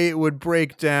the way it would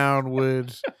break down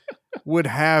would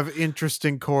have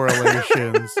interesting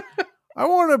correlations. I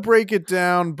want to break it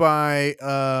down by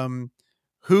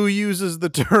who uses the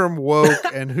term woke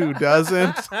and who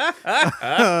doesn't.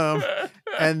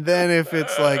 And then if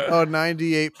it's like,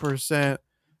 98%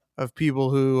 of people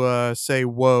who say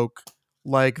woke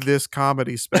like this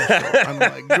comedy special, I'm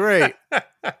like, great.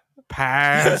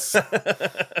 Pass.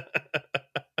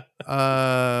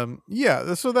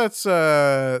 Yeah, so that's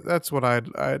what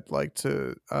I'd like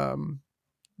to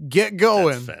get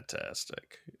going. That's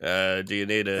fantastic. Do you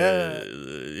need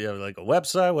you have like a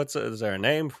website? Is there a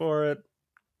name for it?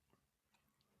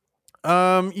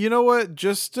 You know what?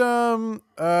 Just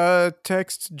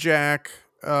text Jack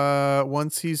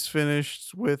once he's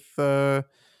finished with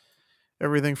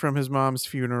everything from his mom's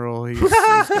funeral. He's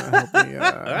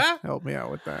gonna help me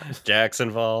out with that. Jack's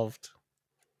involved.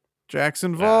 Jack's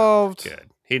involved.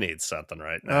 Good. He needs something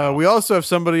right now. We also have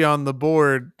somebody on the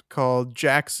board called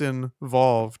Jackson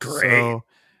Involved. Great.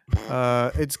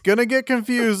 So it's gonna get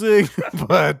confusing,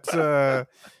 but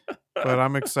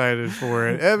I'm excited for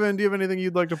it. Evan, do you have anything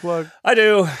you'd like to plug? I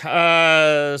do.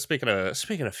 Speaking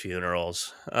of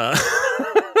funerals,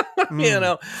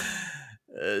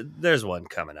 there's one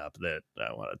coming up that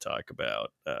I want to talk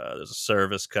about. There's a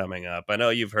service coming up. I know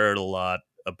you've heard a lot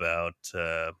about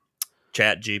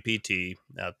Chat GPT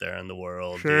out there in the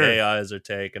world. Sure. The AIs are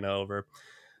taking over.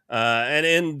 And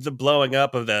in the blowing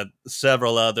up of that,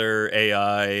 several other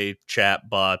AI chat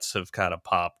bots have kind of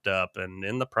popped up. And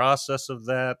in the process of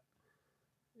that,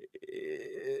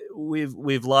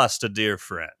 we've lost a dear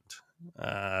friend.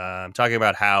 I'm talking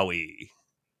about Howie.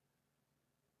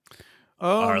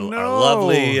 Oh, our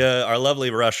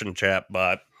lovely Russian chat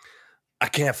bot. I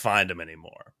can't find him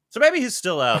anymore. So maybe he's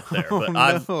still out there, but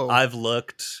I've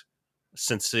looked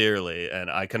sincerely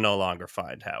and I can no longer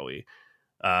find Howie.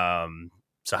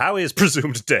 So Howie is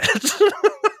presumed dead.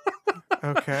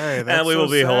 Okay, and we will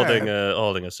be sad.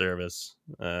 holding a service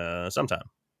sometime.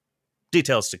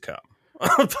 Details to come.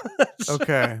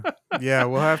 Okay. Yeah,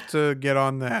 we'll have to get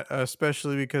on that,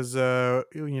 especially because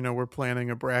we're planning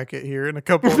a bracket here in a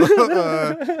couple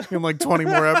in like 20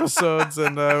 more episodes,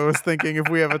 and I was thinking if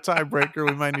we have a tiebreaker,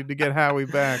 we might need to get Howie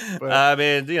back. But I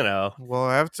mean, we'll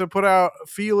have to put out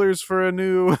feelers for a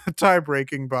new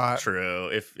tie-breaking bot. True.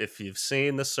 If you've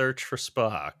seen The Search for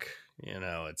Spock,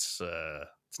 it's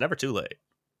never too late.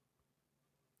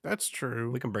 That's true.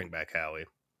 We can bring back Howie.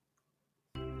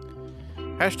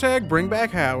 Hashtag bring back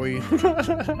Howie.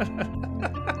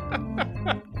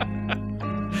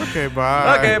 Okay,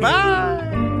 bye. Okay, bye.